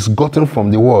ministry is gotten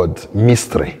from the word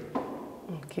mystery.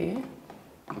 Okay.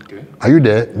 Are you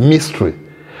there? Mystery.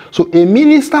 So a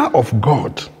minister of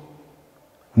God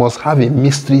must have a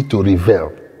mystery to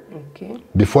reveal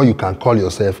before you can call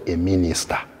yourself a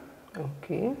minister.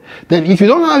 Okay. Then if you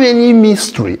don't have any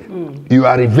mystery, you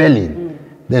are revealing,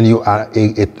 then you are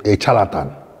a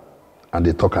charlatan and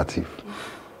a talkative.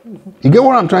 You get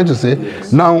what I'm trying to say?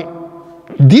 Yes. Now,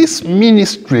 this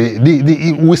ministry,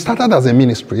 we started as a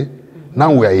ministry,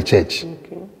 now we are a church.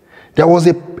 Okay. There was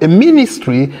a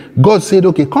ministry, God said,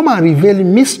 okay, come and reveal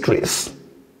mysteries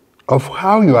of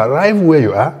how you arrive where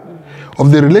you are, of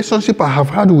the relationship I have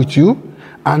had with you,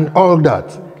 and all that.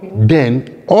 Okay.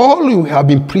 Then, all you have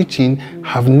been preaching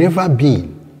have never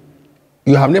been,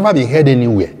 you have never been heard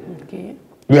anywhere. Okay.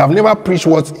 You have never preached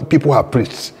what people have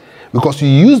preached, because you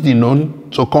use the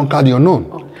known to conquer the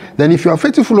unknown. Okay. Then if you are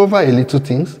faithful over a little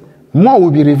things, more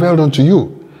will be revealed unto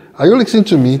you. Are you listening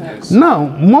to me? Yes. Now,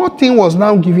 more thing was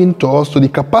now given to us to the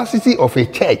capacity of a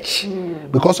church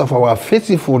because of our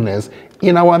faithfulness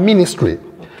in our ministry.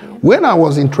 Okay. When I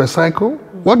was in Tricycle,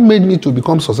 what made me to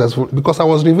become successful? Because I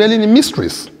was revealing the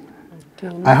mysteries.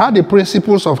 Okay. I had the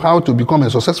principles of how to become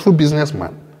a successful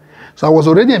businessman. So I was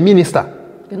already a minister.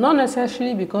 Not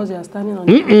necessarily because you are standing on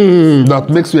that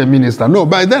makes you a minister. No,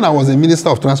 by then I was a minister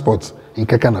of transport in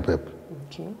Kekanapep.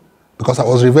 Okay. Because I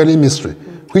was revealing mystery,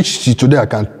 which today I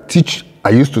can teach. I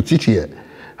used to teach here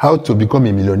how to become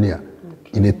a millionaire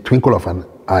in a twinkle of an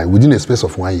eye within a space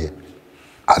of 1 year.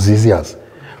 As easy as.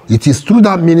 It is through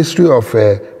that ministry of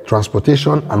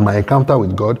transportation and my encounter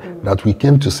with God that we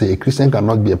came to say a Christian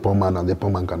cannot be a poor man and a poor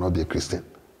man cannot be a Christian.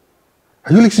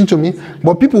 Are you listening to me?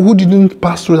 But people who didn't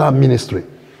pass through that ministry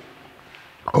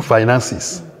of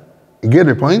finances, you get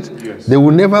the point? Yes. They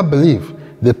will never believe.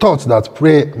 They thought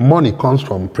that money comes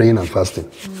from praying and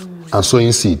fasting and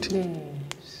sowing seed. Yes.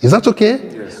 Is that okay?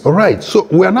 Yes. All right. So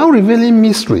we are now revealing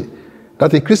mystery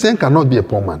that a Christian cannot be a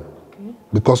poor man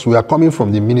because we are coming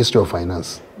from the ministry of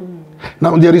finance.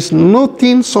 Now there is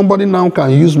nothing somebody now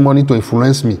can use money to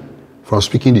influence me from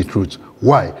speaking the truth.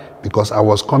 Why? Because I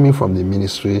was coming from the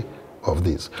ministry of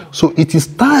this. So it is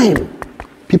time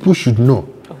people should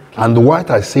know. And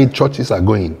what I said churches are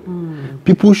going.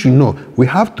 People should know we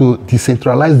have to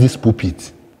decentralize this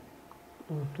pulpit.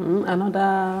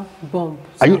 Another bomb.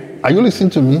 Are you listening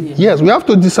to me? Yes. Yes, we have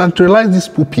to decentralize this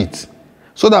pulpit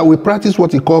so that we practice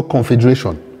what we call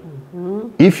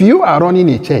confederation. If you are running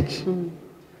a church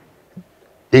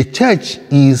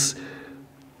is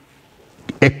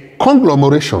a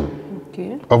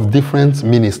conglomeration of different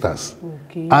ministers.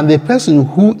 And the person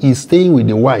who is staying with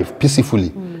the wife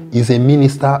peacefully is a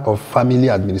minister of family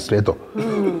administrator.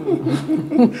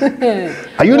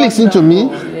 Are you listening to me?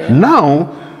 Yeah.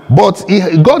 Now, but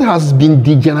God has been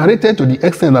degenerated to the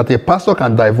extent that a pastor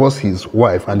can divorce his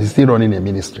wife and is still running a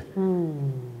ministry.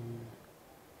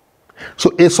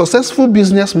 So a successful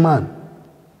businessman,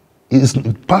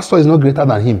 pastor is not greater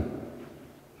than him.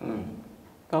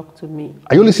 Talk to me.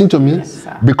 Are you listening to me? Yes,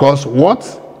 sir. Because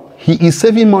what? He is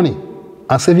saving money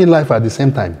and saving life at the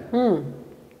same time.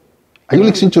 Are you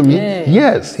listening to me? Yeah.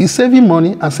 Yes, he's saving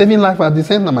money and saving life at the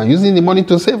same time and using the money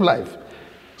to save life.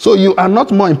 So you are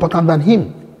not more important than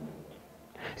him.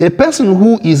 A person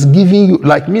who is giving you,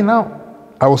 like me now,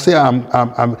 I will say I'm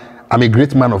a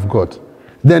great man of God.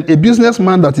 Then a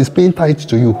businessman that is paying tithe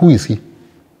to you, who is he?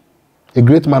 A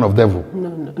great man of devil. No.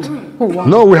 Wow.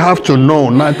 No, we have to know,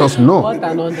 let us know. What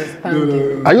an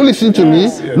understanding. Are you listening to me?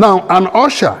 Yes. Now, an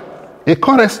usher, a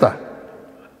chorister.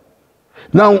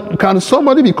 Now, can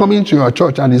somebody be coming to your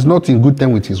church and is not in good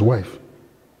terms with his wife?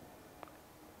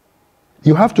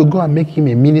 You have to go and make him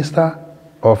a minister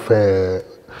of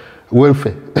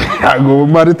welfare,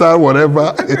 marital,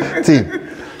 whatever thing.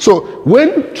 So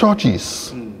when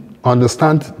churches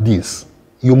understand this.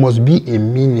 You must be a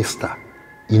minister.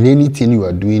 In anything you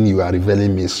are doing, you are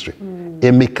revealing mystery.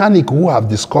 A mechanic who have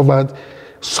discovered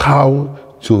how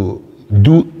to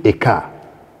do a car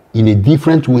in a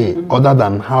different way other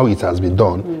than how it has been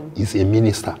done is a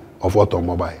minister of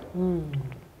automobile.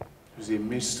 The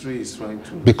mystery is trying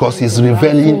to... Because he's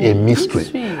revealing a mystery.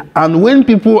 And when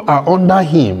people are under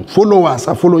him, followers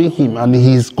are following him, and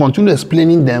he's continuing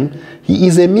explaining them, he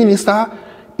is a minister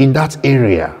in that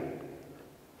area.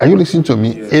 Are you listening to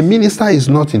me? Yes. A minister is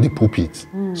not in the pulpit.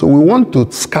 So we want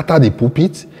to scatter the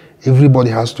pulpit.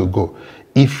 Everybody has to go.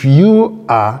 If you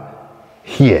are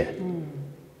here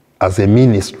as a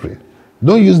ministry,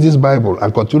 don't use this Bible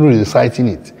and continue reciting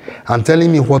it and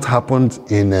telling me what happened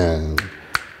in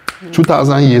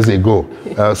 2,000 years ago.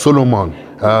 Solomon,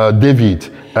 David,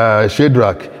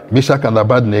 Shadrach, Meshach and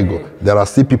Abednego. There are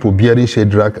still people bearing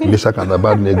Shadrach, Meshach and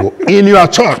Abednego in your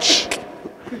church.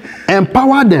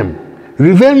 Empower them.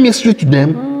 Reveal mystery to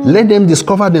them. Let them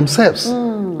discover themselves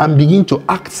and begin to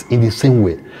act in the same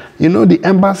way. You know, the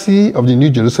embassy of the New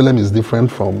Jerusalem is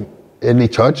different from any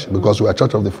church because we are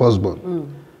Church of the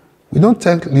Firstborn. We don't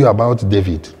tell you about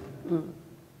David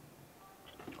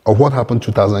or what happened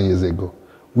 2,000 years ago.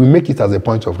 We make it as a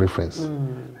point of reference.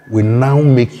 We now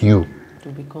make you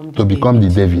to become the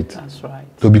David. That's right.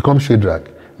 To become Shadrach,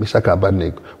 Meshach, and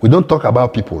Abednego. We don't talk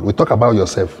about people. We talk about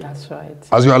yourself. That's right.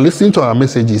 As you are listening to our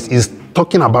messages, it's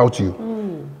talking about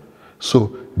you.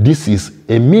 So this is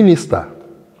a minister.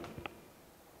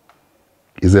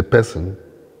 Is a person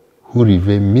who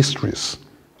reveals mysteries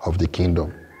of the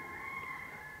kingdom.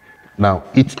 Now,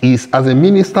 it is as a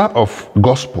minister of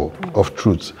gospel, of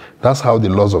truth. That's how the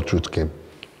laws of truth came.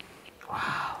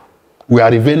 Wow. We are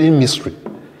revealing mystery.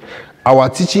 Our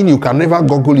teaching, you can never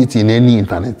Google it in any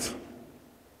internet.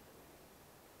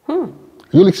 You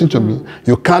listen to me?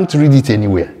 You can't read it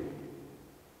anywhere.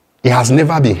 It has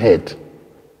never been heard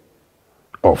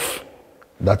of.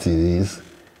 That is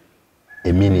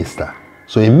a minister.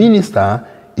 So a minister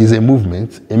is a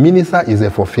movement. A minister is a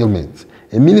fulfillment.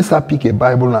 A minister pick a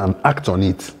Bible and act on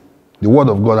it, the word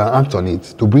of God, and act on it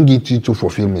to bring it into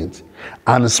fulfillment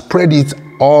and spread it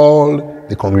all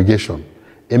the congregation.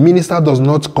 A minister does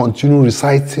not continue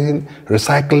recycling.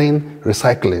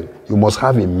 You must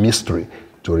have a mystery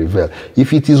to reveal.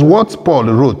 If it is what Paul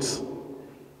wrote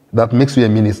that makes you a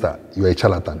minister, you are a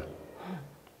charlatan.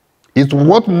 It's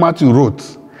what Matthew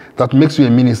wrote that makes you a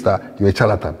minister, you're a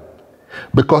charlatan.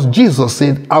 Because Jesus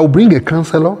said, I'll bring a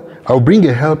counselor, I'll bring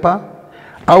a helper,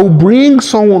 I'll bring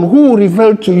someone who will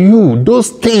reveal to you those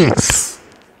things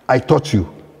I taught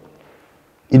you.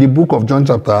 In the book of John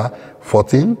chapter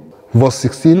 14, verse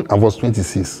 16 and verse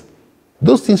 26.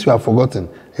 Those things you have forgotten,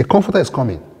 a comforter is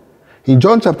coming. In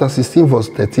John chapter 16, verse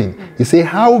 13, he says,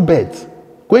 howbeit,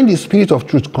 when the Spirit of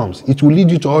truth comes, it will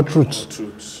lead you to all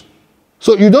truth.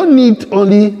 So you don't need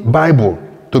only Bible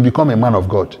to become a man of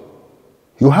God.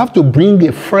 You have to bring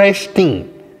a fresh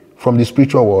thing from the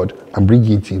spiritual world and bring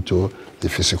it into the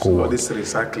physical world. This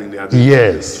recycling, they are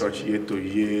yes. Church year to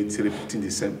year, it's repeating the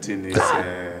same thing.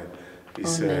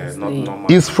 It's not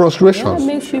normal. It's frustration. That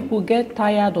makes people get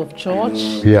tired of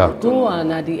church. Yeah. Go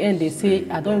and at the end they say,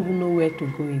 I don't even know where to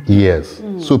go again. Yes.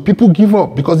 So people give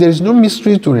up because there is no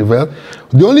mystery to reveal.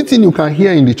 The only thing you can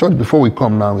hear in the church before we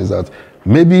come now is that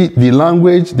maybe the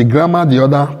language, the grammar the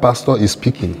other pastor is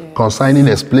speaking concerning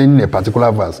explaining a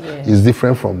particular verse is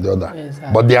different from the other.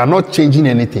 Exactly. But they are not changing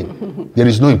anything. There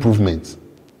is no improvement.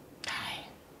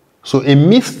 So a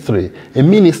mystery, a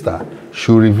minister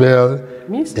should reveal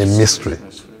a mystery.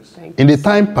 In the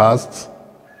time past,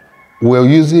 we were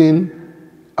using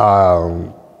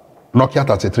Nokia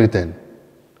 3310.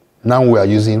 Now we are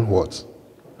using what?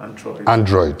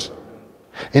 Android.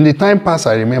 In the time past,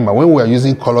 I remember when we were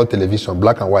using color television,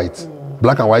 black and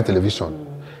white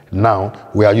television. Now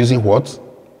we are using what?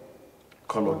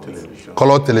 Color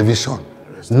television.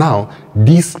 Now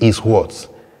this is what?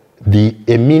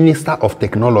 A minister of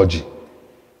technology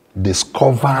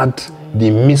discovered the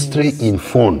mystery in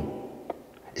phone.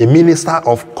 A minister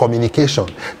of communication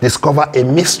discovered a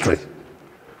mystery.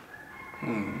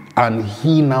 And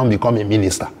he now become a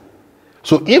minister.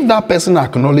 So if that person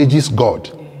acknowledges God,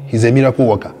 he's a miracle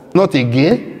worker. Not a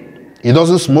gay. He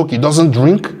doesn't smoke. He doesn't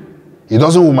drink. He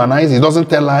doesn't womanize. He doesn't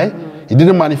tell lie. He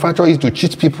didn't manufacture it to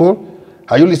cheat people.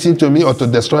 Are you listening to me? Or to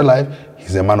destroy life?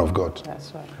 He's a man of God.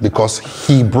 That's right. Because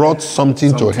he brought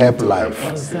something to help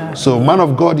life. Exactly. So man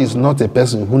of God is not a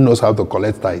person who knows how to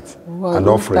collect tithe and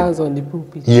offering. Who stands on the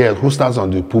pulpit. Yeah, who stands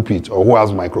on the pulpit or who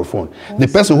has microphone. The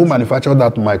person who manufactured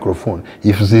that microphone,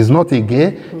 if he's not a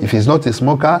gay, if he's not a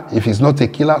smoker, if he's not a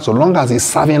killer, so long as he's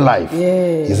serving life,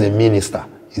 he's a minister,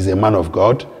 he's a man of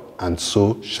God, and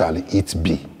so shall it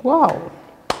be. Wow.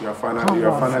 You are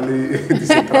finally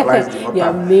decentralized the water.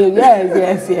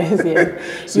 Yes.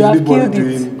 So you have killed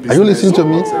it. Are you listening to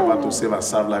me? To save and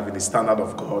serve life in the standard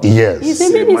of God. Yes. He's a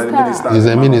minister. He's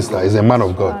a minister. He's a man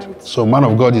of God. Right. So man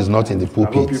of God is not in the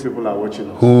pulpit. I hope people are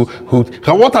watching us.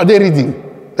 What are they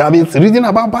reading? I mean, reading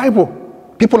about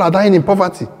Bible. People are dying in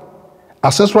poverty.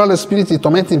 Ancestral spirit is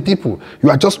tormenting people.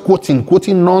 You are just quoting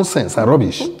nonsense and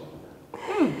rubbish.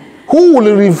 Who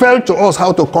will reveal to us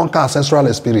how to conquer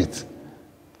ancestral spirit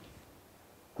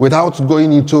without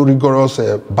going into rigorous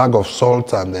bag of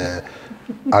salt and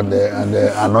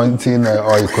anointing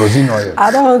oil, kerosene oil?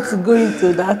 I don't want to go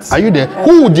into that. Are you there?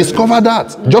 Who will discover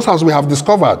that? Just as we have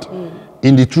discovered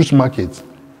in the truth market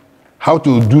how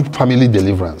to do family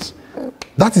deliverance.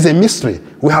 That is a mystery.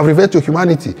 We have revealed to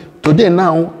humanity. Today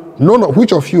now,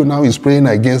 which of you now is praying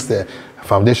against the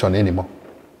foundation anymore?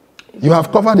 You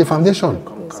have covered the foundation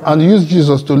and use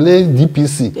Jesus to lay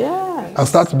DPC and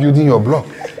start building your block.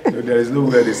 There is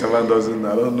nowhere the servant doesn't.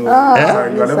 I don't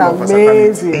know. It's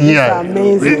amazing. Yeah. It's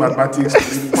amazing.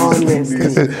 Mathematics.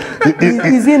 Honestly.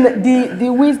 The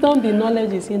wisdom, the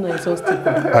knowledge is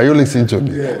inexhaustible. Are you listening to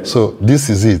me? Yeah. So this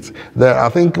is it. I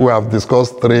think we have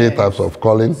discussed 3 types of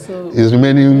calling. So is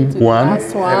remaining one.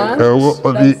 Last one.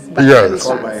 Yes.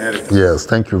 Call by inheritance. Yes.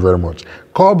 Thank you very much.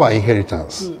 Call by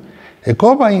inheritance. A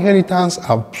call by inheritance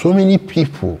are so many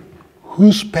people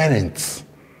whose parents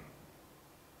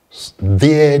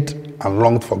dared and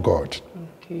longed for God.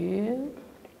 Okay.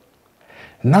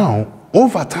 Now,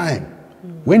 over time,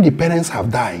 when the parents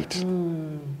have died,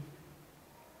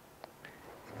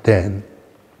 then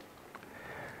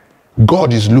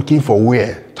God is looking for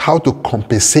how to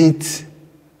compensate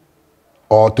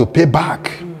or to pay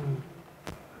back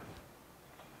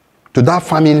to that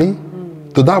family,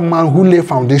 to that man who laid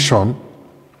foundation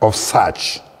of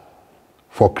search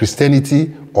for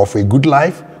Christianity, of a good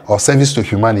life, or service to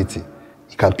humanity.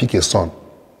 He can pick a son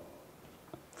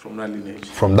from that lineage.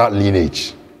 From that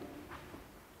lineage,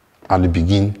 and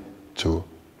begin to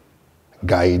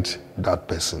guide that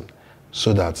person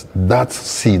so that that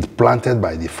seed planted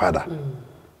by the father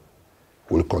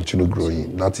will continue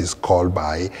growing. That is called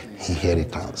by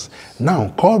inheritance. Now,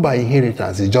 called by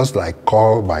inheritance is just like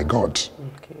called by God.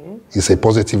 Okay. It's a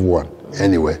positive one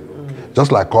anyway.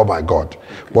 Just like called by God.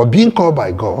 But being called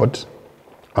by God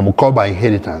and called by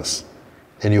inheritance,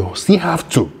 and you still have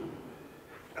to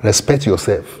respect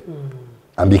yourself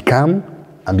and be calm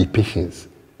and be patient.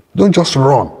 Don't just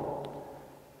run.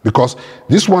 Because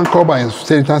this one called by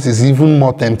inheritance is even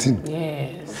more tempting.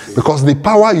 Yes. Because the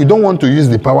power, you don't want to use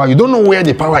the power. You don't know where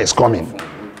the power is coming.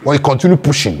 But you continue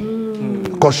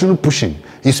pushing. Continue pushing.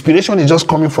 Inspiration is just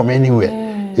coming from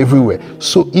anywhere, everywhere.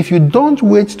 So if you don't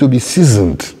wait to be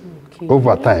seasoned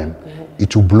over time,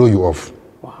 it will blow you off.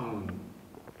 Wow.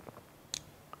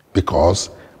 Because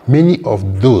many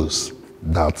of those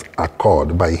that are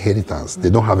called by inheritance, they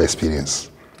don't have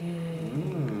experience.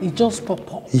 It just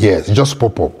pop up. Yes, it just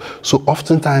pop up. So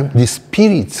oftentimes the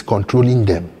spirit controlling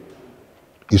them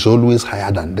is always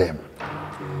higher than them.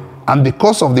 And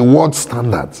because of the world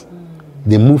standard,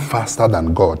 they move faster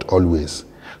than God always.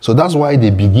 So that's why they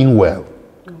begin well.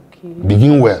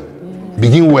 Begin well.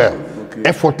 Begin well.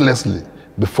 Effortlessly.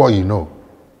 Before you know,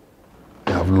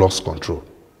 they have lost control.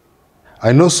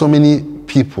 I know so many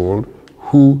people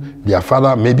who their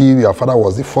father, maybe your father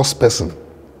was the first person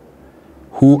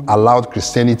who allowed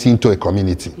Christianity into a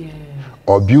community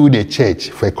or build a church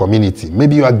for a community.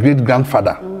 Maybe your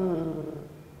great-grandfather.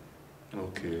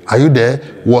 Okay. Are you there?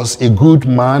 Was a good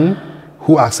man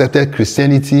who accepted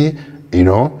Christianity, you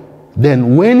know.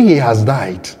 Then when he has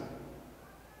died,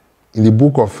 in the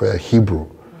book of Hebrew,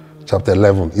 chapter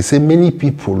 11, it said many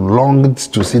people longed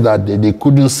to see that they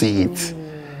couldn't see it.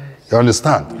 You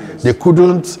understand? Yes. They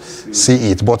couldn't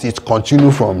see it, but it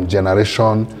continued from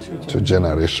generation to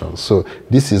generation. So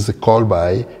this is called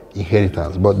by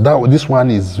inheritance. But this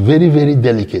one is very, very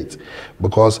delicate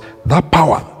because that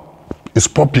power is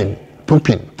pumping.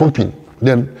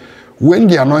 Then when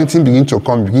the anointing begins to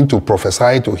come, begin to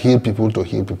prophesy, to heal people,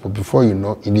 before you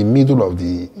know, in the middle of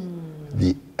the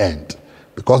end,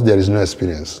 because there is no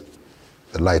experience,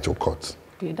 the light will cut.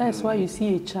 Okay, that's why you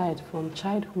see a child from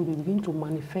childhood begin to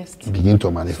manifest.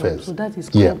 So that is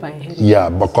called by inheritance. Yeah,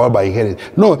 but called by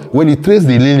inheritance. No, when you trace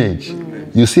the lineage,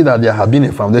 you see that there have been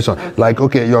a foundation. Like,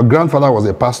 okay, your grandfather was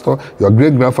a pastor, your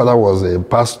great-grandfather was a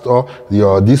pastor,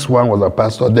 this one was a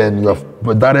pastor, then your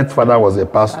direct father was a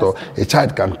pastor. A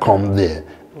child can come there,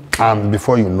 and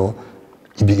before you know,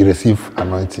 he receive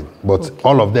anointing. But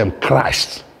all of them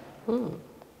crashed.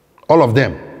 All of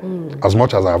them, as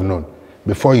much as I have known,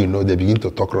 Before you know, they begin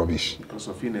to talk rubbish. Because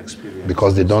of inexperience.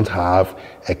 Because they don't have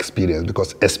experience.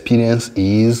 Because experience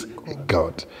is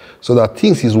God. So that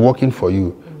things is working for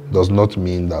you does not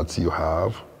mean that you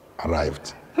have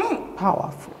arrived.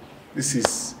 Powerful. This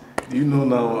is, you know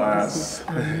now, as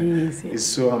it's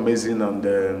so amazing, and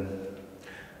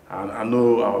I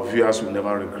know our viewers will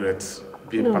never regret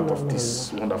being part of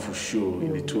this wonderful show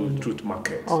in the truth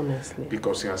market. Honestly.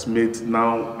 Because it has made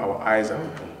now our eyes are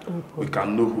open. We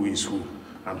can know who is who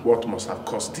and what must have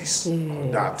caused this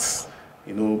or that.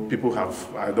 You know, people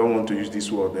have, I don't want to use this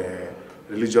word,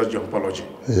 religious jumpology.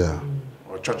 Yeah.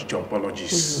 Or church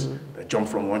jumpologies. They jump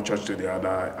from one church to the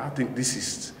other. I think this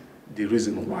is the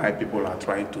reason why people are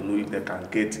trying to know if they can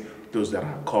get those that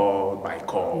are called by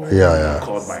God.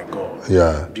 Called by God.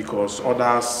 Yeah. Because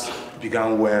others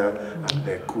began well and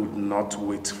they could not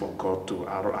wait for God to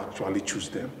actually choose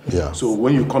them. Yeah. So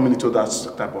when you come into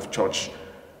that type of church,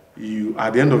 you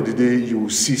at the end of the day you will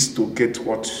cease to get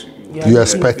what you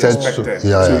expected.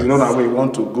 So you know that way you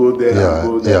want to go there and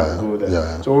go there and go there.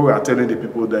 Yeah. So what we are telling the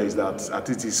people there is that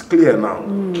it is clear now.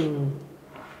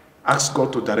 Ask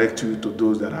God to direct you to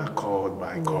those that are called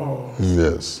by God.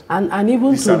 Yes. And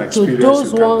even to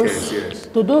those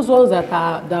ones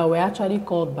that were actually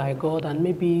called by God, and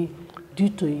maybe due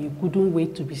to you couldn't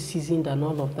wait to be seasoned and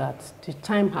all of that, the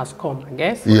time has come, I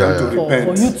guess, for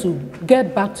you to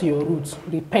get back to your roots,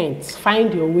 repent,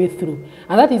 find your way through.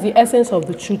 And that is the essence of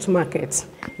the truth market.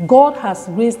 God has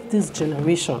raised this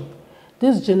generation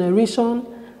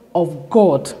of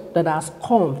God that has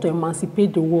come to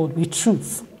emancipate the world with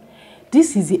truth.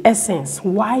 This is the essence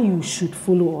why you should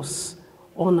follow us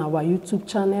on our YouTube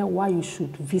channel, why you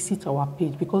should visit our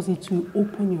page, because it will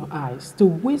open your eyes. The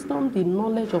wisdom, the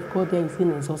knowledge of God there is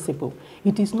inexhaustible.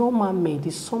 It is not man-made.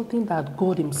 It's something that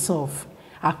God himself,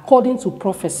 according to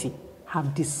prophecy,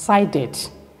 have decided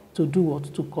to do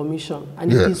what? To commission.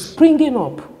 And it is springing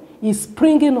up. It's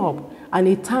springing up. And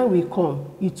a time will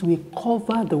come, it will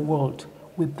cover the world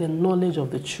with the knowledge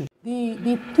of the truth.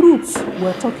 The truth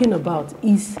we're talking about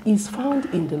is found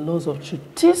in the laws of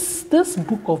truth. This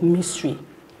book of mystery,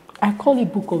 I call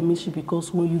it book of mystery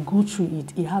because when you go through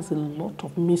it, it has a lot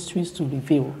of mysteries to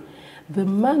reveal. The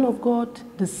man of God,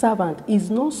 the servant, is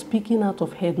not speaking out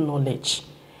of head knowledge.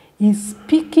 He's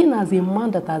speaking as a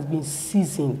man that has been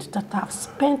seasoned, that have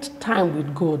spent time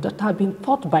with God, that have been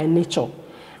taught by nature.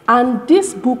 And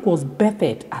this book was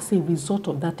birthed as a result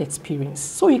of that experience.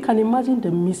 So you can imagine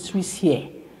the mysteries here.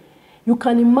 You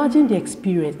can imagine the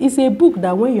experience. It's a book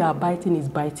that when you are biting, it's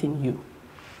biting you.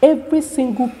 Every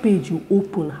single page you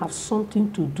open has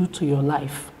something to do to your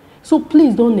life. So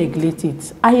please don't neglect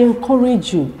it. I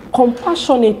encourage you,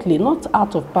 compassionately, not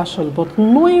out of passion, but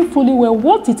knowing fully well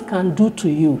what it can do to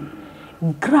you.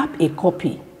 Grab a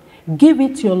copy. Give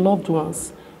it to your loved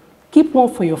ones. Keep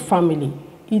one for your family.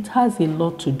 It has a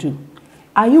lot to do.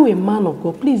 Are you a man of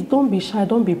God? Please don't be shy,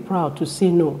 don't be proud to say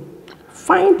no.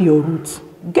 Find your roots.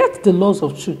 Get the laws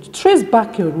of truth. Trace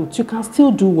back your roots. You can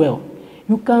still do well.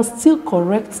 You can still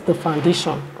correct the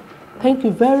foundation. Thank you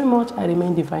very much. I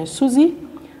remain Divine Susie.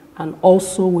 And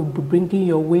also we'll be bringing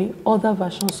your way other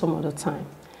versions some other time.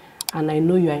 And I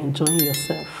know you are enjoying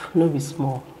yourself. No be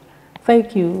small.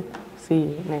 Thank you. See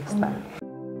you next time.